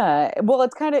 Yeah. Well,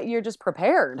 it's kind of, you're just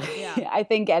prepared. Yeah. I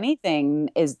think anything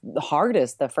is the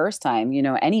hardest the first time,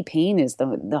 any pain is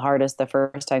the hardest the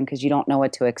first time, because you don't know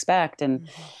what to expect. And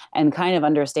kind of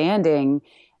understanding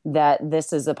that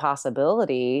this is a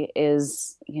possibility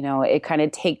is, it kind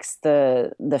of takes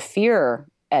the fear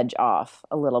edge off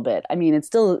a little bit. I mean, it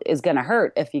still is going to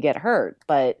hurt if you get hurt,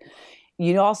 but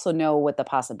you also know what the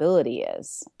possibility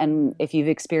is. And if you've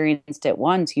experienced it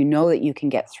once, you know that you can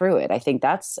get through it. I think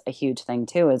that's a huge thing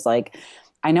too, is like,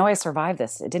 I know I survived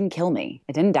this. It didn't kill me.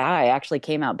 It didn't die. I actually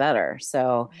came out better.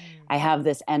 So I have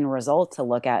this end result to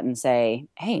look at and say,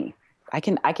 hey, I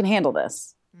can handle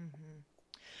this.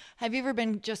 Have you ever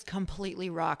been just completely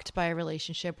rocked by a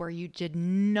relationship where you did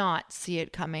not see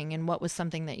it coming? And what was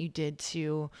something that you did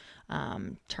to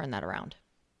turn that around?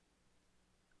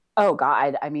 Oh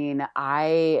God. I mean,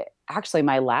 my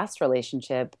last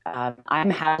relationship, I'm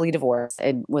happily divorced.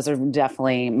 It was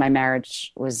definitely, my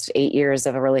marriage was 8 years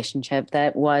of a relationship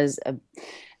that was a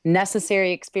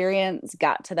necessary experience,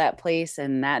 got to that place,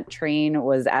 and that train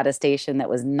was at a station that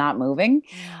was not moving.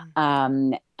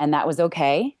 And that was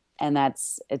okay. And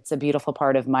it's a beautiful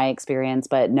part of my experience,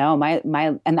 but no,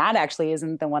 and that actually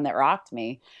isn't the one that rocked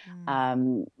me.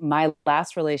 My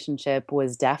last relationship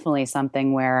was definitely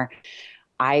something where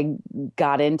I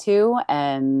got into,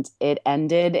 and it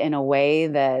ended in a way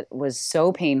that was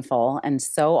so painful and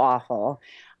so awful.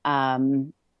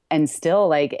 And still,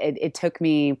 like, it took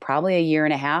me probably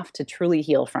 1.5 years to truly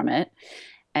heal from it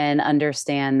and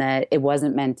understand that it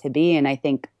wasn't meant to be. And I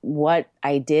think what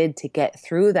I did to get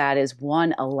through that is,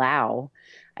 one, allow.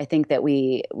 I think that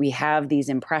we have these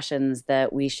impressions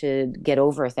that we should get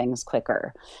over things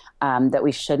quicker, that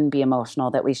we shouldn't be emotional,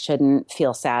 that we shouldn't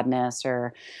feel sadness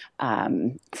or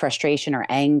frustration or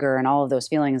anger and all of those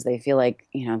feelings. They feel like,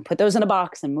 put those in a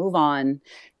box and move on,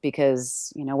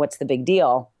 because, what's the big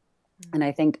deal? And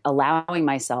I think allowing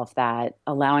myself that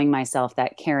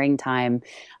caring time,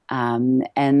 and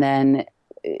then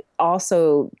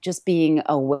also just being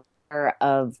aware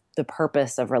of the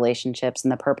purpose of relationships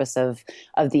and the purpose of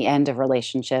the end of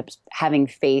relationships, having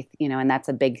faith, and that's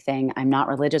a big thing. I'm not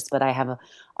religious, but I have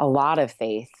a lot of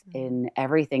faith in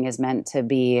everything is meant to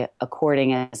be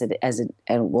according as it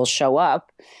will show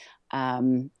up,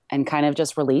 and kind of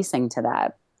just releasing to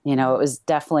that. It was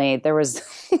definitely, there was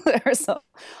a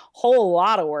whole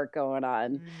lot of work going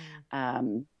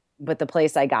on. But the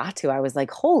place I got to, I was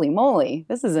like, holy moly,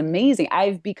 this is amazing.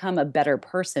 I've become a better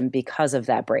person because of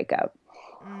that breakup.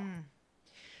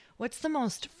 What's the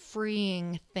most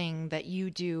freeing thing that you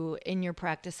do in your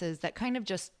practices that kind of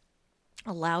just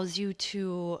allows you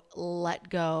to let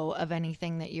go of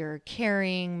anything that you're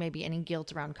carrying, maybe any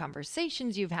guilt around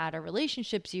conversations you've had or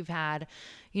relationships you've had,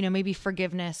 maybe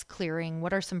forgiveness, clearing?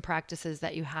 What are some practices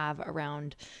that you have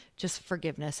around just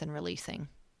forgiveness and releasing?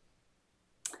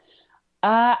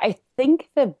 I think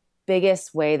the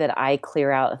biggest way that I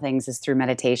clear out things is through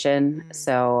meditation.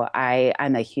 So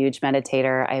I'm a huge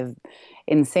meditator. I have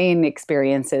insane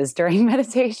experiences during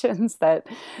meditations that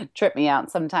trip me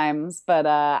out sometimes, but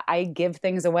I give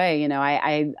things away.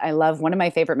 I love, one of my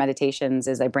favorite meditations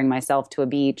is I bring myself to a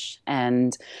beach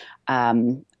and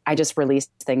I just release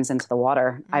things into the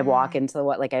water. I walk into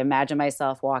the I imagine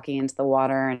myself walking into the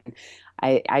water, and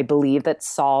I believe that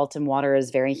salt and water is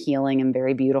very healing and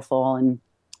very beautiful. And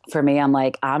for me, I'm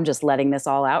like, I'm just letting this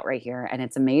all out right here. And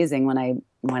it's amazing when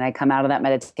I come out of that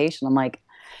meditation, I'm like,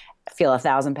 I feel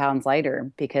 1,000 pounds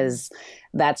lighter, because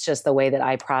that's just the way that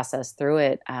I process through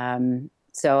it.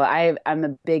 So I'm a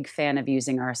big fan of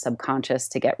using our subconscious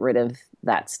to get rid of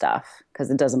that stuff,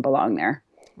 because it doesn't belong there.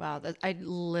 Wow, I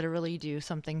literally do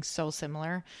something so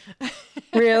similar.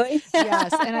 Really?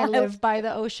 Yes, and I live by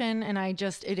the ocean, and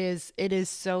it is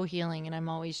so healing, and I'm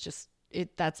always just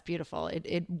that's beautiful.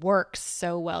 It works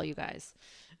so well, you guys.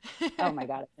 Oh my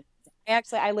God.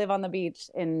 Actually, I live on the beach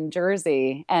in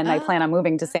Jersey, and I plan on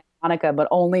moving to Santa Monica, but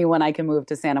only when I can move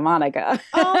to Santa Monica.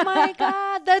 Oh my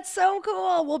God, that's so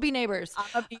cool. We'll be neighbors. On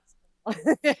a beach.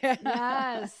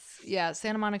 Yes. Yeah.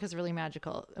 Santa Monica is really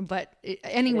magical, but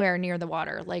anywhere near the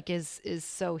water, is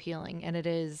so healing. And it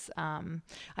is, I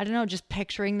don't know, just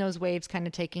picturing those waves kind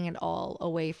of taking it all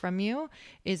away from you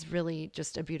is really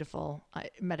just a beautiful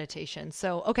meditation.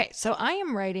 So, okay. So I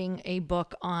am writing a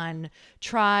book on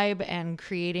tribe and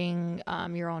creating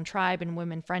your own tribe and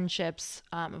women friendships.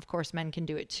 Of course, men can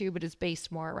do it too, but it's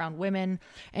based more around women,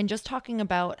 and just talking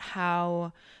about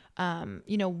how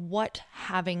what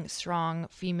having strong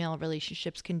female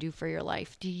relationships can do for your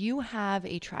life. Do you have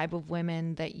a tribe of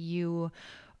women that you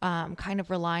kind of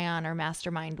rely on or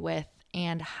mastermind with,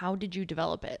 and how did you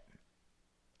develop it?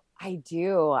 I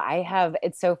do.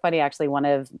 It's so funny, actually. One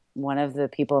of the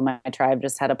people in my tribe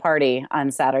just had a party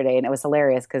on Saturday, and it was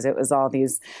hilarious because it was all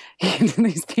these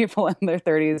these people in their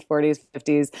 30s, 40s,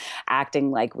 50s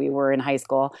acting like we were in high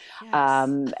school. Yes.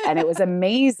 And it was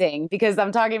amazing because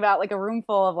I'm talking about a room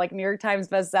full of New York Times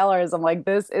bestsellers. I'm like,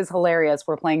 this is hilarious.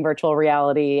 We're playing virtual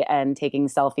reality and taking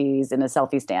selfies in a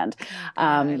selfie stand.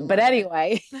 But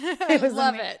anyway, it was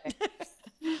love amazing.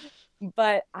 it.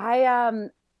 But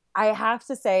I have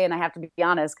to say, and I have to be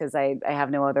honest, because I have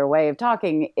no other way of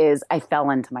talking, is I fell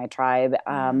into my tribe.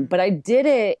 But I did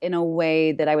it in a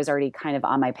way that I was already kind of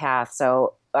on my path.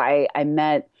 So I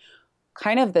met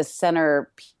kind of the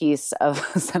centerpiece of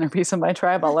my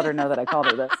tribe. I'll let her know that I called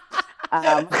her this.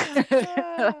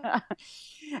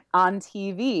 On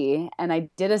TV. And I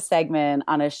did a segment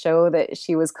on a show that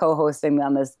she was co-hosting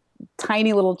on this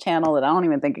tiny little channel that I don't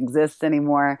even think exists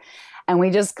anymore. And we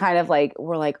just kind of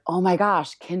we're like, oh my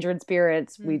gosh, kindred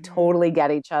spirits. We totally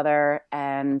get each other.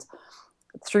 And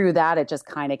through that, it just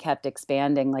kind of kept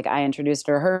expanding. I introduced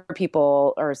her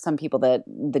people, or some people that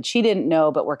she didn't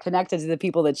know, but were connected to the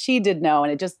people that she did know.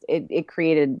 And it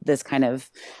created this kind of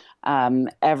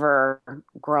ever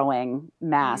growing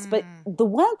mass. But the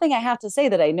one thing I have to say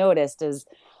that I noticed is,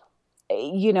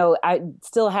 I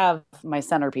still have my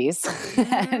centerpiece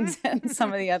and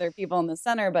some of the other people in the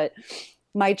center, but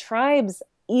my tribes,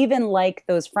 even like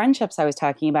those friendships I was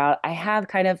talking about, I have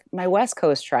kind of my West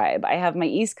Coast tribe. I have my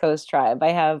East Coast tribe.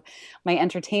 I have my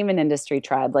entertainment industry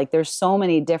tribe. There's so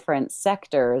many different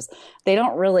sectors. They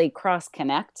don't really cross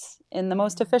connect in the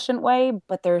most efficient way,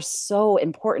 but they're so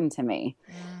important to me.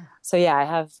 So yeah,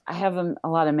 I have a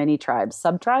lot of mini tribes,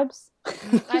 sub tribes.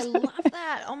 I love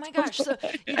that. Oh my gosh. So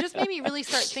you just made me really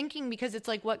start thinking, because it's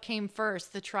what came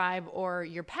first, the tribe or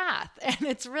your path? And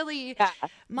it's really,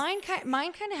 mine kind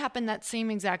of happened that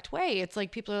same exact way. It's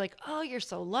people are like, oh, you're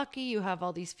so lucky. You have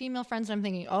all these female friends. And I'm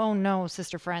thinking, oh no,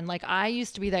 sister friend. I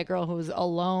used to be that girl who was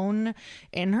alone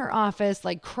in her office,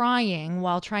 crying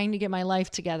while trying to get my life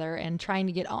together and trying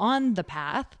to get on the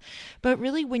path. But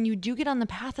really, when you do get on the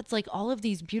path, it's all of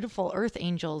these beautiful earth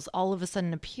angels all of a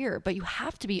sudden appear, but you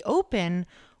have to be open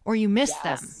or you miss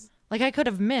them. I could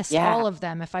have missed all of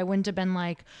them if I wouldn't have been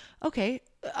okay,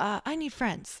 I need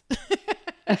friends.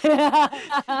 And yeah,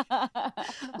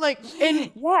 I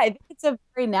think it's a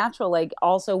very natural,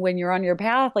 also when you're on your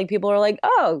path, people are like,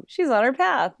 oh, she's on her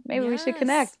path. Maybe we should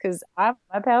connect because I'm on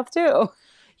my path too.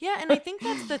 Yeah. And I think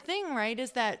that's the thing, right?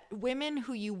 Is that women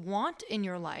who you want in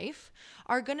your life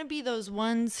are going to be those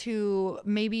ones who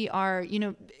maybe are,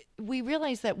 we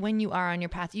realize that when you are on your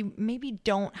path, you maybe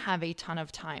don't have a ton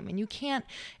of time and you can't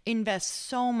invest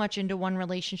so much into one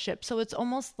relationship. So it's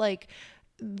almost like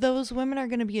those women are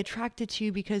going to be attracted to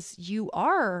you because you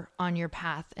are on your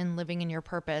path and living in your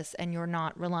purpose, and you're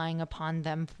not relying upon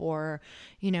them for,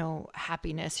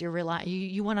 happiness. You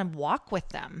want to walk with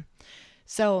them.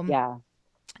 So yeah,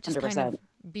 100%. just kind of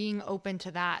being open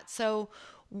to that. So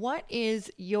What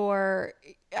is your,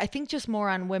 I think just more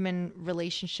on women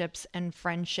relationships and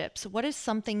friendships, what is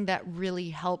something that really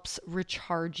helps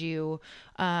recharge you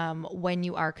when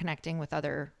you are connecting with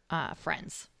other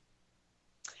friends?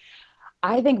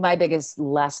 I think my biggest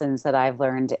lessons that I've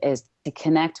learned is to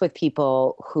connect with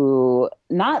people who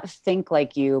not think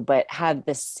like you, but have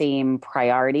the same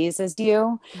priorities as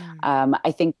you. Mm.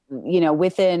 I think,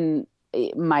 within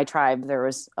my tribe, there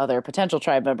was other potential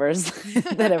tribe members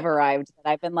that have arrived that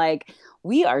I've been like,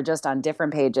 we are just on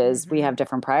different pages. We Hmm. have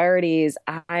different priorities.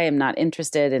 I am not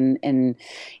interested in,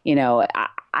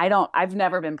 I've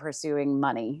never been pursuing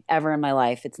money ever in my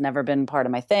life. It's never been part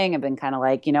of my thing. I've been kind of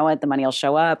like, you know what, the money will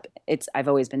show up. I've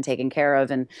always been taken care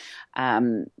of. And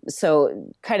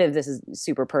so kind of this is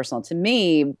super personal to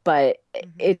me, but Hmm.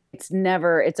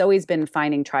 it's always been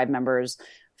finding tribe members,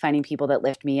 finding people that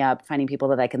lift me up, finding people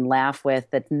that I can laugh with.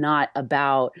 That's not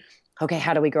about, okay,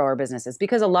 how do we grow our businesses?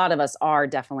 Because a lot of us are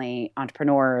definitely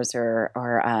entrepreneurs or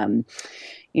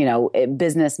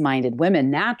business minded women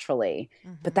naturally,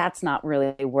 but Hmm. that's not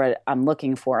really what I'm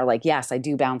looking for. Like, yes, I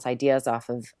do bounce ideas off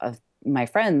of my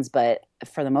friends, but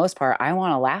for the most part, I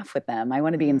want to laugh with them. I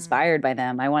want to be Mm. inspired by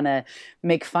them. I want to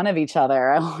make fun of each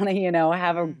other. I want to,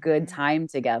 have a good Hmm. time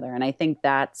together. And I think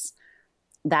that's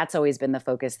always been the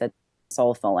focus that's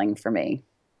soul filling for me.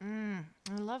 Mm,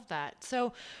 I love that.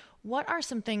 So, what are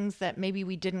some things that maybe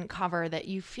we didn't cover that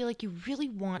you feel like you really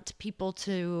want people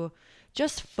to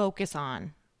just focus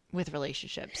on with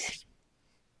relationships?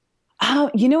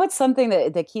 What's something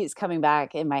that keeps coming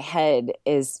back in my head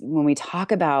is when we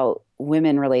talk about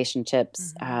women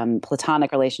relationships, Hmm.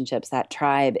 platonic relationships, that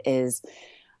tribe is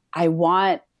I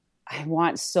want I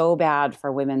want so bad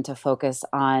for women to focus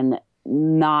on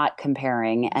not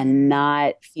comparing and Mm.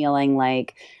 not feeling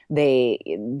like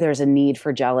there's a need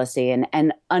for jealousy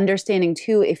and understanding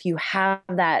too if you have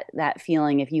that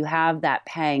feeling, if you have that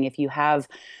pang, if you have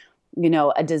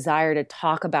a desire to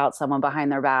talk about someone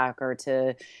behind their back or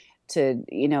to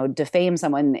defame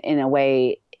someone in a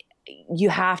way, you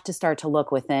have to start to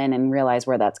look within and realize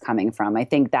where that's coming from. I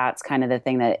think that's kind of the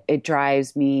thing that it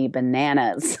drives me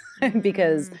bananas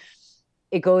because Mm.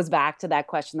 it goes back to that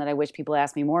question that I wish people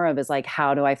ask me more of is like,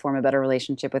 how do I form a better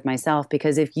relationship with myself?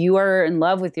 Because if you are in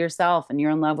love with yourself and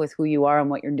you're in love with who you are and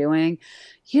what you're doing,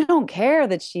 you don't care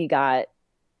that she got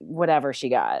whatever she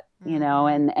got, Hmm.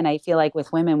 and I feel like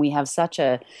with women, we have such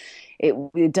it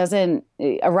doesn't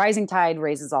a rising tide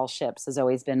raises all ships has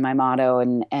always been my motto, I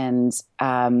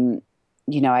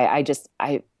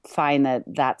find that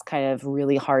that's kind of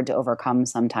really hard to overcome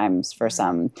sometimes for Mm.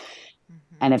 some. Hmm.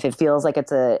 And if it feels like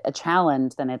it's a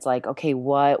challenge, then it's like, okay,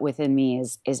 what within me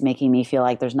is making me feel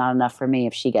like there's not enough for me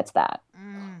if she gets that.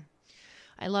 Mm.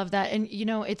 I love that. And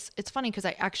it's funny because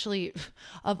I actually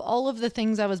of all of the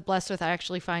things I was blessed with, I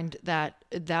actually find that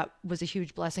that was a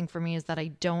huge blessing for me is that I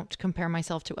don't compare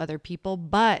myself to other people,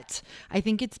 but I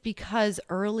think it's because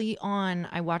early on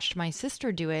I watched my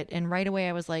sister do it and right away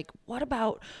I was like, what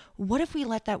if we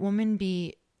let that woman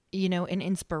be an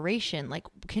inspiration? Like,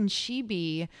 can she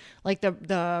be like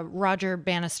the Roger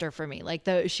Bannister for me? Like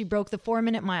she broke the 4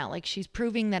 minute mile. Like she's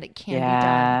proving that it can be done.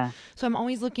 Yeah. So I'm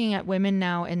always looking at women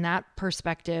now in that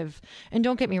perspective. And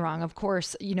don't get me wrong, of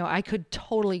course, I could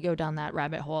totally go down that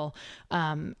rabbit hole.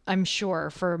 I'm sure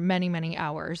for many, many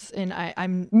hours. And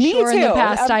I'm Me sure in the too.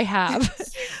 past I have.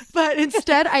 But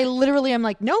instead I literally am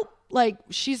like, nope, like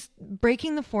she's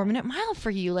breaking the 4 minute mile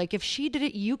for you. Like if she did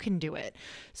it, you can do it.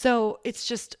 So it's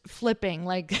just flipping.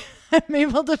 Like I'm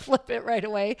able to flip it right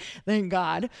away. Thank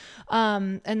God.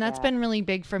 And that's Yeah. been really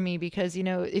big for me because,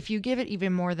 if you give it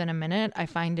even more than a minute, I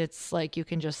find it's like you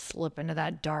can just slip into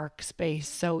that dark space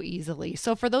so easily.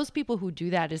 So for those people who do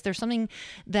that, is there something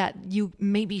that you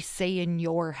maybe say in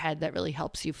your head that really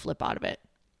helps you flip out of it?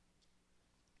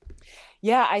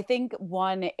 Yeah, I think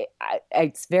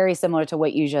it's very similar to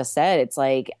what you just said. It's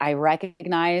like I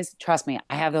recognize, trust me,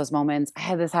 I have those moments. I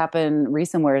had this happen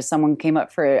recent where someone came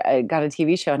up got a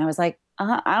TV show, and I was like,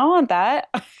 I don't want that.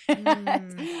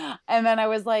 Mm. And then I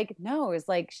was like, no, it's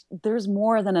like there's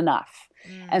more than enough.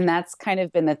 Mm. And that's kind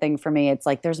of been the thing for me. It's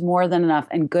like there's more than enough,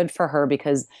 and good for her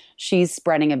because she's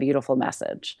spreading a beautiful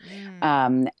message.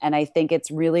 Mm. And I think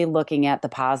it's really looking at the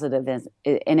positive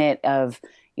in it of,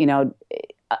 you know,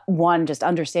 one, just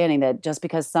understanding that just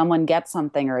because someone gets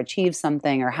something or achieves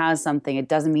something or has something, it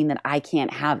doesn't mean that I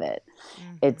can't have it.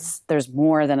 Mm-hmm. There's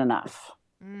more than enough.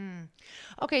 Mm.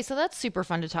 Okay, so that's super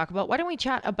fun to talk about. Why don't we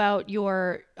chat about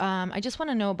I just want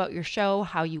to know about your show,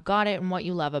 how you got it, and what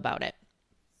you love about it.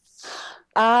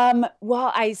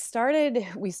 Well, we started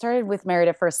with Married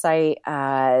at First Sight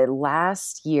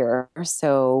last year.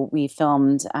 So we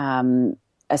filmed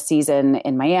a season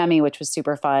in Miami, which was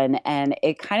super fun. And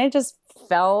it kind of just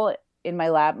fell in my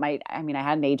lap. I mean, I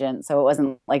had an agent, so it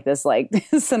wasn't like this like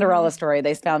Cinderella story.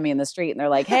 They found me in the street and they're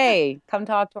like, "Hey, come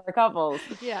talk to our couples."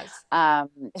 Yes.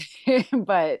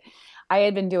 But I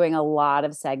had been doing a lot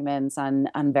of segments on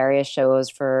various shows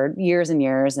for years and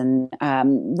years, and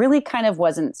really kind of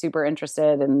wasn't super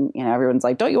interested. And everyone's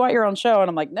like, "Don't you want your own show?" And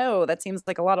I'm like, "No, that seems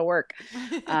like a lot of work."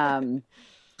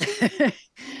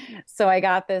 So I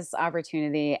got this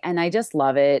opportunity and I just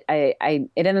love it. It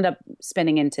ended up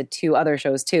spinning into 2 other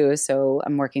shows too. So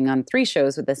I'm working on 3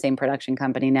 shows with the same production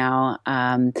company now.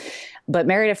 But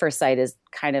Married at First Sight is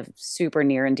kind of super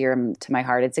near and dear to my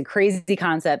heart. It's a crazy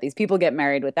concept. These people get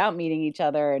married without meeting each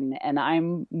other. And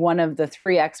I'm one of the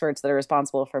 3 experts that are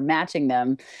responsible for matching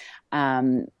them.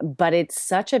 But it's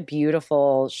such a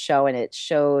beautiful show, and it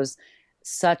shows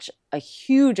such a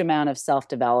huge amount of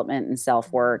self-development and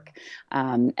self-work.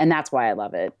 And that's why I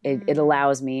love it. It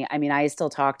allows me, I mean, I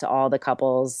still talk to all the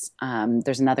couples.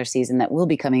 There's another season that will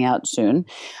be coming out soon.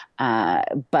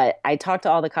 But I talk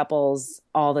to all the couples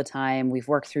all the time. We've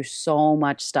worked through so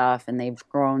much stuff and they've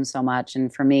grown so much.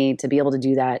 And for me to be able to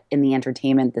do that in the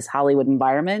entertainment, this Hollywood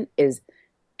environment, is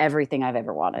everything I've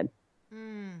ever wanted.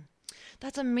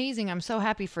 That's amazing. I'm so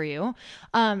happy for you.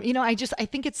 I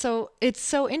think it's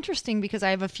so interesting because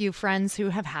I have a few friends who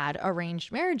have had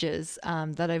arranged marriages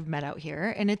that I've met out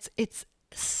here, and it's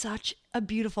such a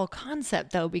beautiful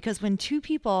concept though, because when 2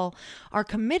 people are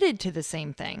committed to the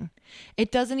same thing,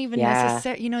 it doesn't even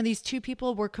necessarily, these 2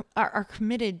 people are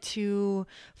committed to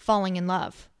falling in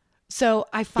love. So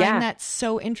I find that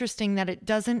so interesting that it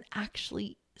doesn't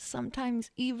actually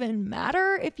sometimes even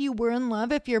matter if you were in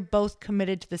love, if you're both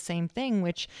committed to the same thing,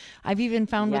 which I've even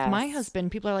found with my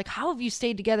husband. People are like, "How have you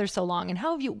stayed together so long? And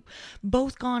how have you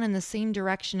both gone in the same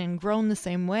direction and grown the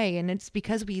same way?" And it's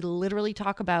because we literally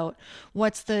talk about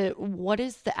what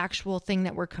is the actual thing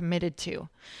that we're committed to.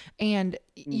 And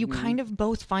you kind of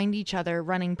both find each other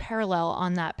running parallel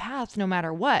on that path no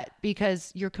matter what,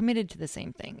 because you're committed to the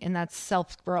same thing, and that's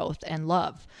self-growth and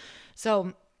love.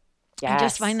 So I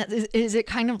just find that, is it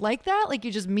kind of like that? Like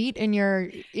you just meet and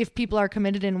if people are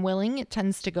committed and willing, it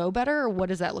tends to go better, or what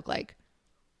does that look like?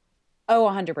 Oh,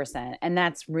 100%. And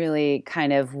that's really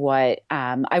kind of what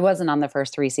I wasn't on the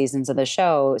first 3 seasons of the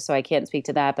show, so I can't speak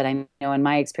to that. But I know in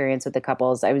my experience with the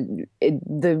couples,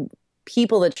 the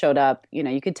people that showed up,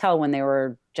 you could tell when they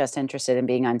were just interested in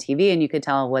being on TV, and you could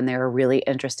tell when they were really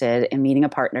interested in meeting a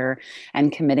partner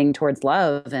and committing towards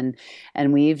love. And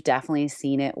we've definitely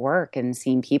seen it work, and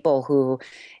seen people who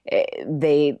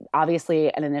they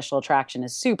obviously, an initial attraction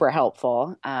is super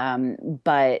helpful.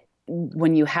 But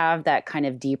when you have that kind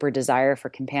of deeper desire for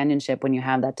companionship, when you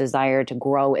have that desire to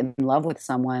grow in love with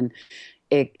someone,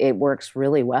 it works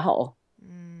really well.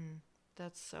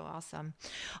 That's so awesome.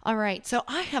 All right. So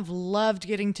I have loved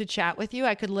getting to chat with you.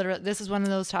 I could this is one of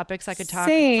those topics I could talk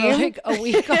for like a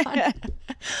week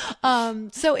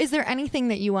on. So is there anything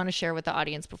that you want to share with the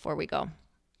audience before we go?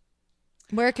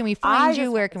 Where can we find you?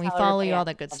 Where can we follow you? All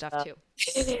that good stuff too.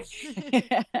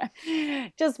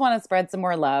 Just want to spread some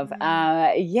more love.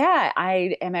 I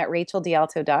am at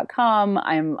racheldialto.com.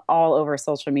 I'm all over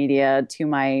social media to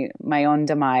my own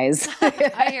demise.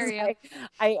 I hear you.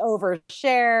 I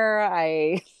overshare.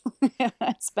 I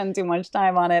spend too much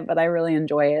time on it, but I really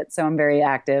enjoy it. So I'm very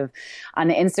active on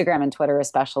Instagram and Twitter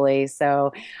especially.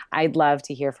 So I'd love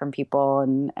to hear from people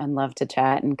and love to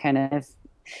chat and kind of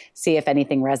see if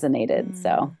anything resonated.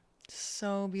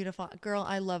 So beautiful. Girl,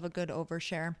 I love a good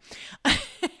overshare.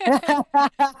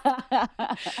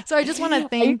 So I just want to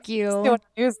thank you.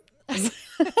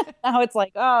 Now it's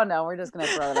like, oh no, we're just going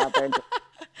to throw it out there.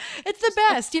 It's the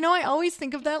best. I always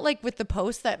think of that, like with the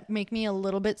posts that make me a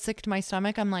little bit sick to my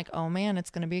stomach. I'm like, oh man,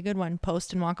 it's going to be a good one.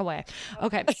 Post and walk away.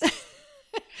 Okay.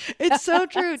 It's so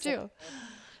true too.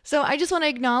 So I just want to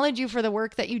acknowledge you for the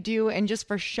work that you do, and just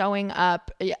for showing up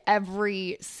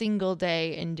every single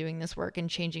day and doing this work and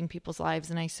changing people's lives.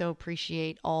 And I so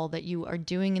appreciate all that you are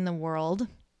doing in the world.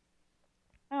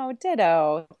 Oh,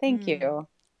 ditto. Thank you.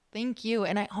 Thank you.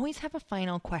 And I always have a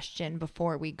final question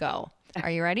before we go. Are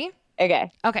you ready?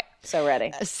 Okay. Okay. So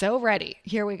ready. So ready.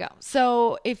 Here we go.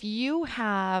 So if you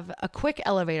have a quick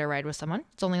elevator ride with someone,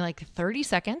 it's only like 30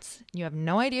 seconds. You have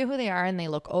no idea who they are, and they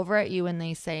look over at you and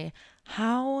they say,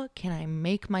 "How can I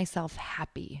make myself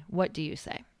happy?" What do you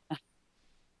say?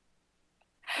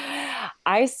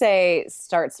 I say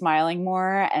start smiling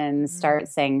more and start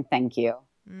saying thank you.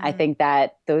 I think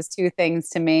that those two things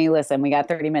to me, listen, we got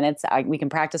 30 minutes. We can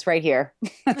practice right here.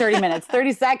 30 minutes,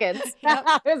 30 seconds. Yep.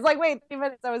 I was like, wait, 30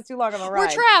 minutes. That was too long of a ride. We're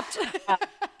trapped.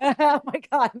 Oh my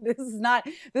God.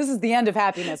 This is the end of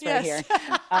happiness right here.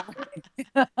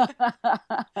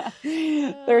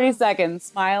 30 seconds,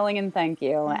 smiling and thank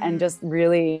you. And just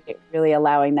really, really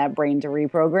allowing that brain to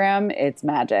reprogram. It's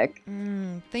magic.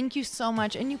 Thank you so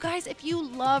much. And you guys, if you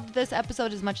loved this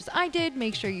episode as much as I did,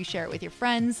 make sure you share it with your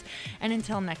friends. And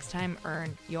until next time,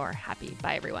 earn your happy.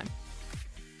 Bye, everyone.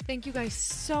 Thank you guys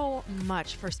so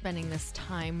much for spending this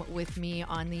time with me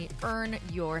on the Earn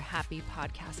Your Happy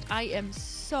podcast. I am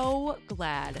so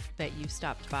glad that you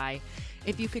stopped by.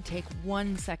 If you could take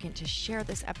 1 second to share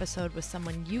this episode with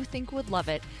someone you think would love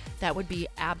it, that would be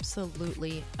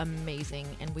absolutely amazing,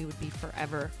 and we would be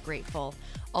forever grateful.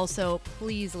 Also,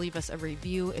 please leave us a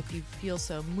review if you feel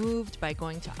so moved by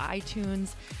going to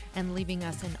iTunes and leaving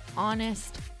us an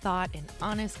honest thought, an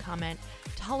honest comment.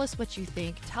 Tell us what you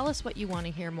think. Tell us what you want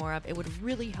to hear more of. It would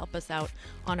really help us out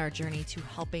on our journey to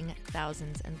helping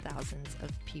thousands and thousands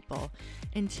of people.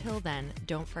 Until then,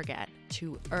 don't forget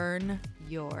to earn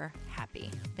your happy.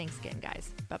 Thanks again,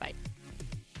 guys. Bye-bye.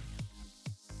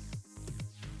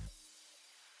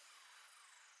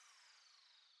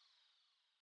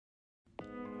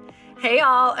 Hey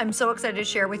all, I'm so excited to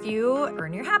share with you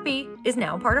Earn Your Happy is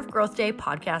now part of Growth Day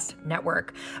Podcast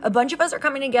Network. A bunch of us are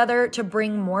coming together to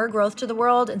bring more growth to the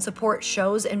world and support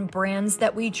shows and brands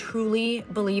that we truly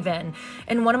believe in.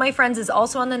 And one of my friends is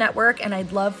also on the network, and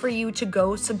I'd love for you to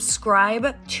go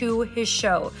subscribe to his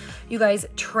show. You guys,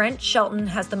 Trent Shelton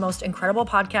has the most incredible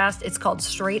podcast. It's called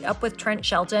Straight Up with Trent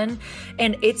Shelton,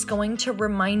 and it's going to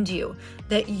remind you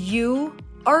that you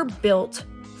are built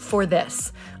for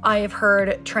this. I have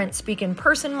heard Trent speak in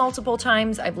person multiple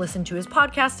times. I've listened to his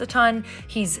podcast a ton.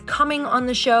 He's coming on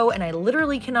the show, and I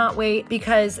literally cannot wait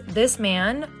because this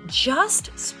man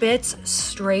just spits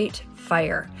straight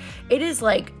fire. It is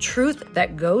like truth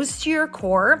that goes to your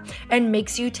core and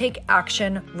makes you take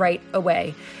action right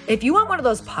away. If you want one of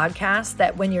those podcasts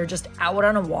that when you're just out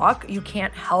on a walk, you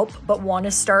can't help but want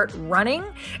to start running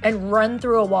and run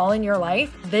through a wall in your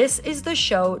life, this is the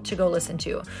show to go listen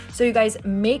to. So you guys,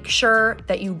 make sure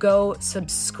that you go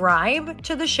subscribe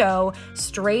to the show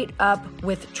Straight Up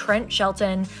with Trent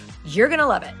Shelton. You're going to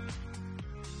love it.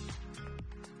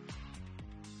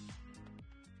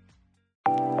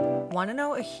 Want to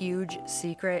know a huge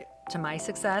secret to my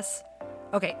success?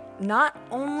 Okay, not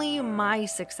only my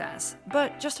success,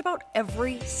 but just about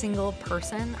every single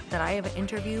person that I have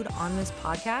interviewed on this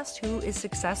podcast who is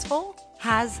successful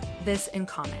has this in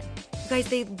common. You guys,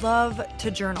 they love to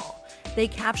journal. They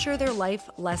capture their life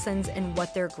lessons and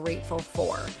what they're grateful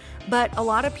for. But a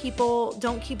lot of people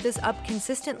don't keep this up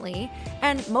consistently,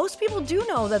 and most people do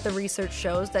know that the research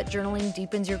shows that journaling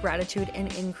deepens your gratitude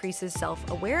and increases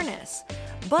self-awareness.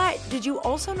 But did you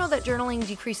also know that journaling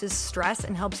decreases stress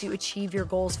and helps you achieve your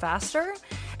goals faster?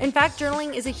 In fact,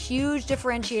 journaling is a huge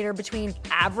differentiator between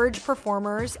average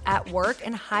performers at work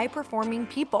and high-performing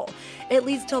people. It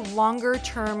leads to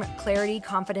longer-term clarity,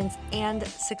 confidence, and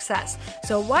success.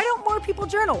 So why don't more people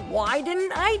journal? Why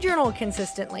didn't I journal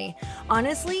consistently?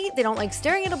 Honestly, they don't like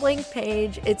staring at a blank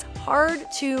page. It's hard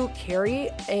to carry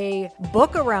a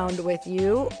book around with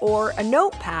you or a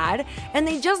notepad, and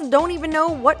they just don't even know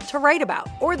what to write about,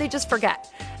 or they just forget.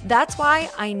 That's why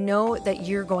I know that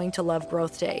you're going to love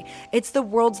Growth Day. It's the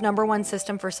world's #1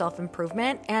 system for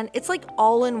self-improvement, and it's like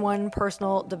all-in-one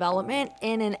personal development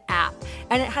in an app.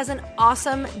 And it has an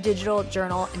awesome digital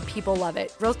journal, and people love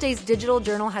it. Growth Day's digital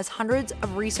journal has hundreds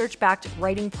of research-backed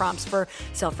writing prompts for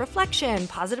self-reflection,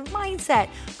 positive mindset,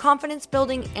 confidence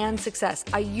building, and success.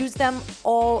 I use them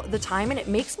all the time, and it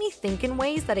makes me think in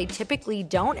ways that I typically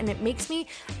don't, and it makes me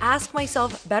ask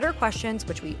myself better questions,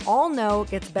 which we all know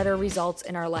gets better results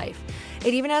in our life.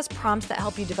 It even has prompts that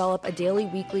help you develop a daily,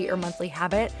 weekly, or monthly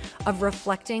habit of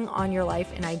reflecting on your life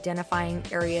and identifying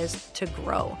areas to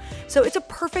grow. So it's a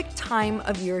perfect time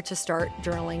of year to start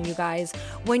journaling, you guys.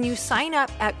 When you sign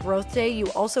up at Growth Day, you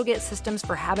also get systems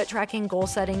for habit tracking, goal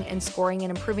setting, and scoring, and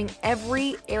improving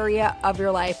every area of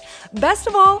your life. Best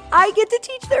of all, I get to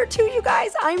teach there too, you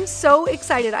guys. I'm so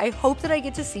excited. I hope that I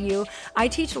get to see you. I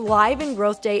teach live in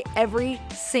Growth Day every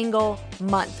single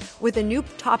month with a new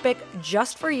topic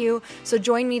just for you. So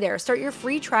join me there. Start your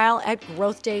free trial at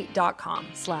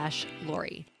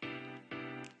growthday.com/Lori.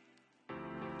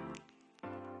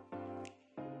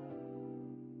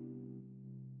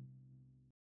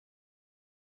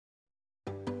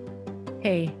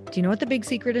 Hey, do you know what the big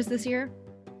secret is this year?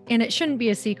 And it shouldn't be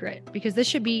a secret because this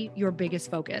should be your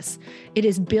biggest focus. It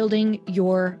is building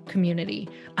your community.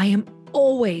 I am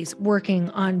always working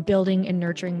on building and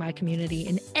nurturing my community,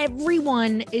 and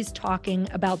everyone is talking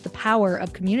about the power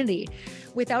of community.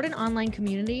 Without an online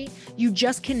community, you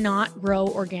just cannot grow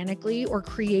organically or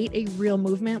create a real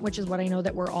movement, which is what I know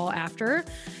that we're all after.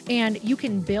 And you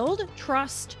can build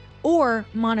trust or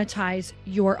monetize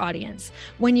your audience.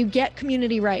 When you get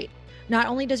community right, not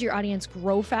only does your audience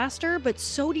grow faster, but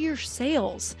so do your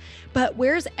sales. But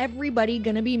where's everybody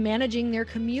going to be managing their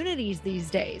communities these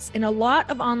days? And a lot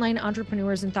of online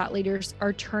entrepreneurs and thought leaders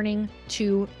are turning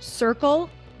to Circle.so.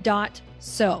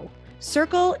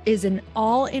 Circle is an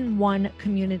all-in-one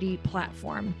community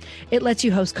platform. It lets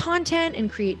you host content and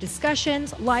create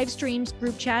discussions, live streams,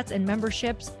 group chats, and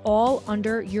memberships all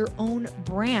under your own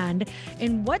brand.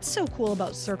 And what's so cool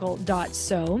about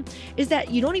Circle.so is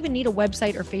that you don't even need a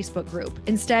website or Facebook group.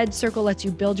 Instead, Circle lets you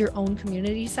build your own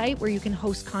community site where you can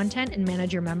host content and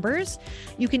manage your members.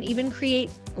 You can even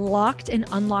create locked and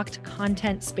unlocked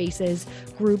content spaces,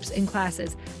 groups, and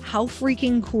classes. How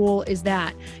freaking cool is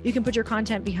that? You can put your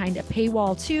content behind a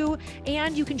paywall too,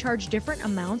 and you can charge different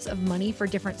amounts of money for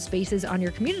different spaces on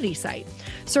your community site.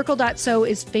 Circle.so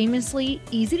is famously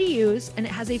easy to use, and it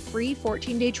has a free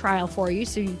 14-day trial for you,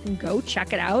 so you can go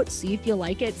check it out, see if you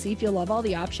like it, see if you love all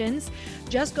the options.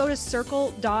 Just go to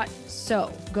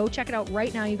Circle.so. Go check it out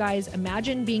right now, you guys.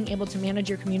 Imagine being able to manage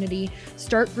your community,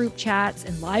 start group chats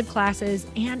and live classes,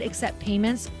 and accept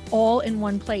payments all in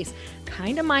one place.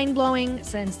 Kind of mind-blowing,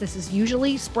 since this is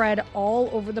usually spread all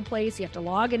over the place. You have to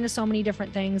log into so many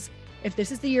different things. If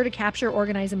this is the year to capture,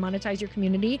 organize, and monetize your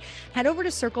community, head over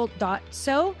to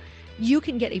Circle.so. You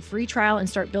can get a free trial and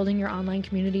start building your online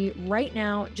community right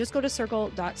now. Just go to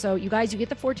Circle.so. You guys, you get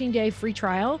the 14-day free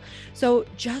trial. So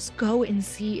just go and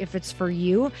see if it's for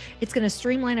you. It's going to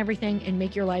streamline everything and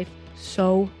make your life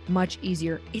so much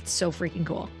easier. It's so freaking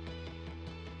cool.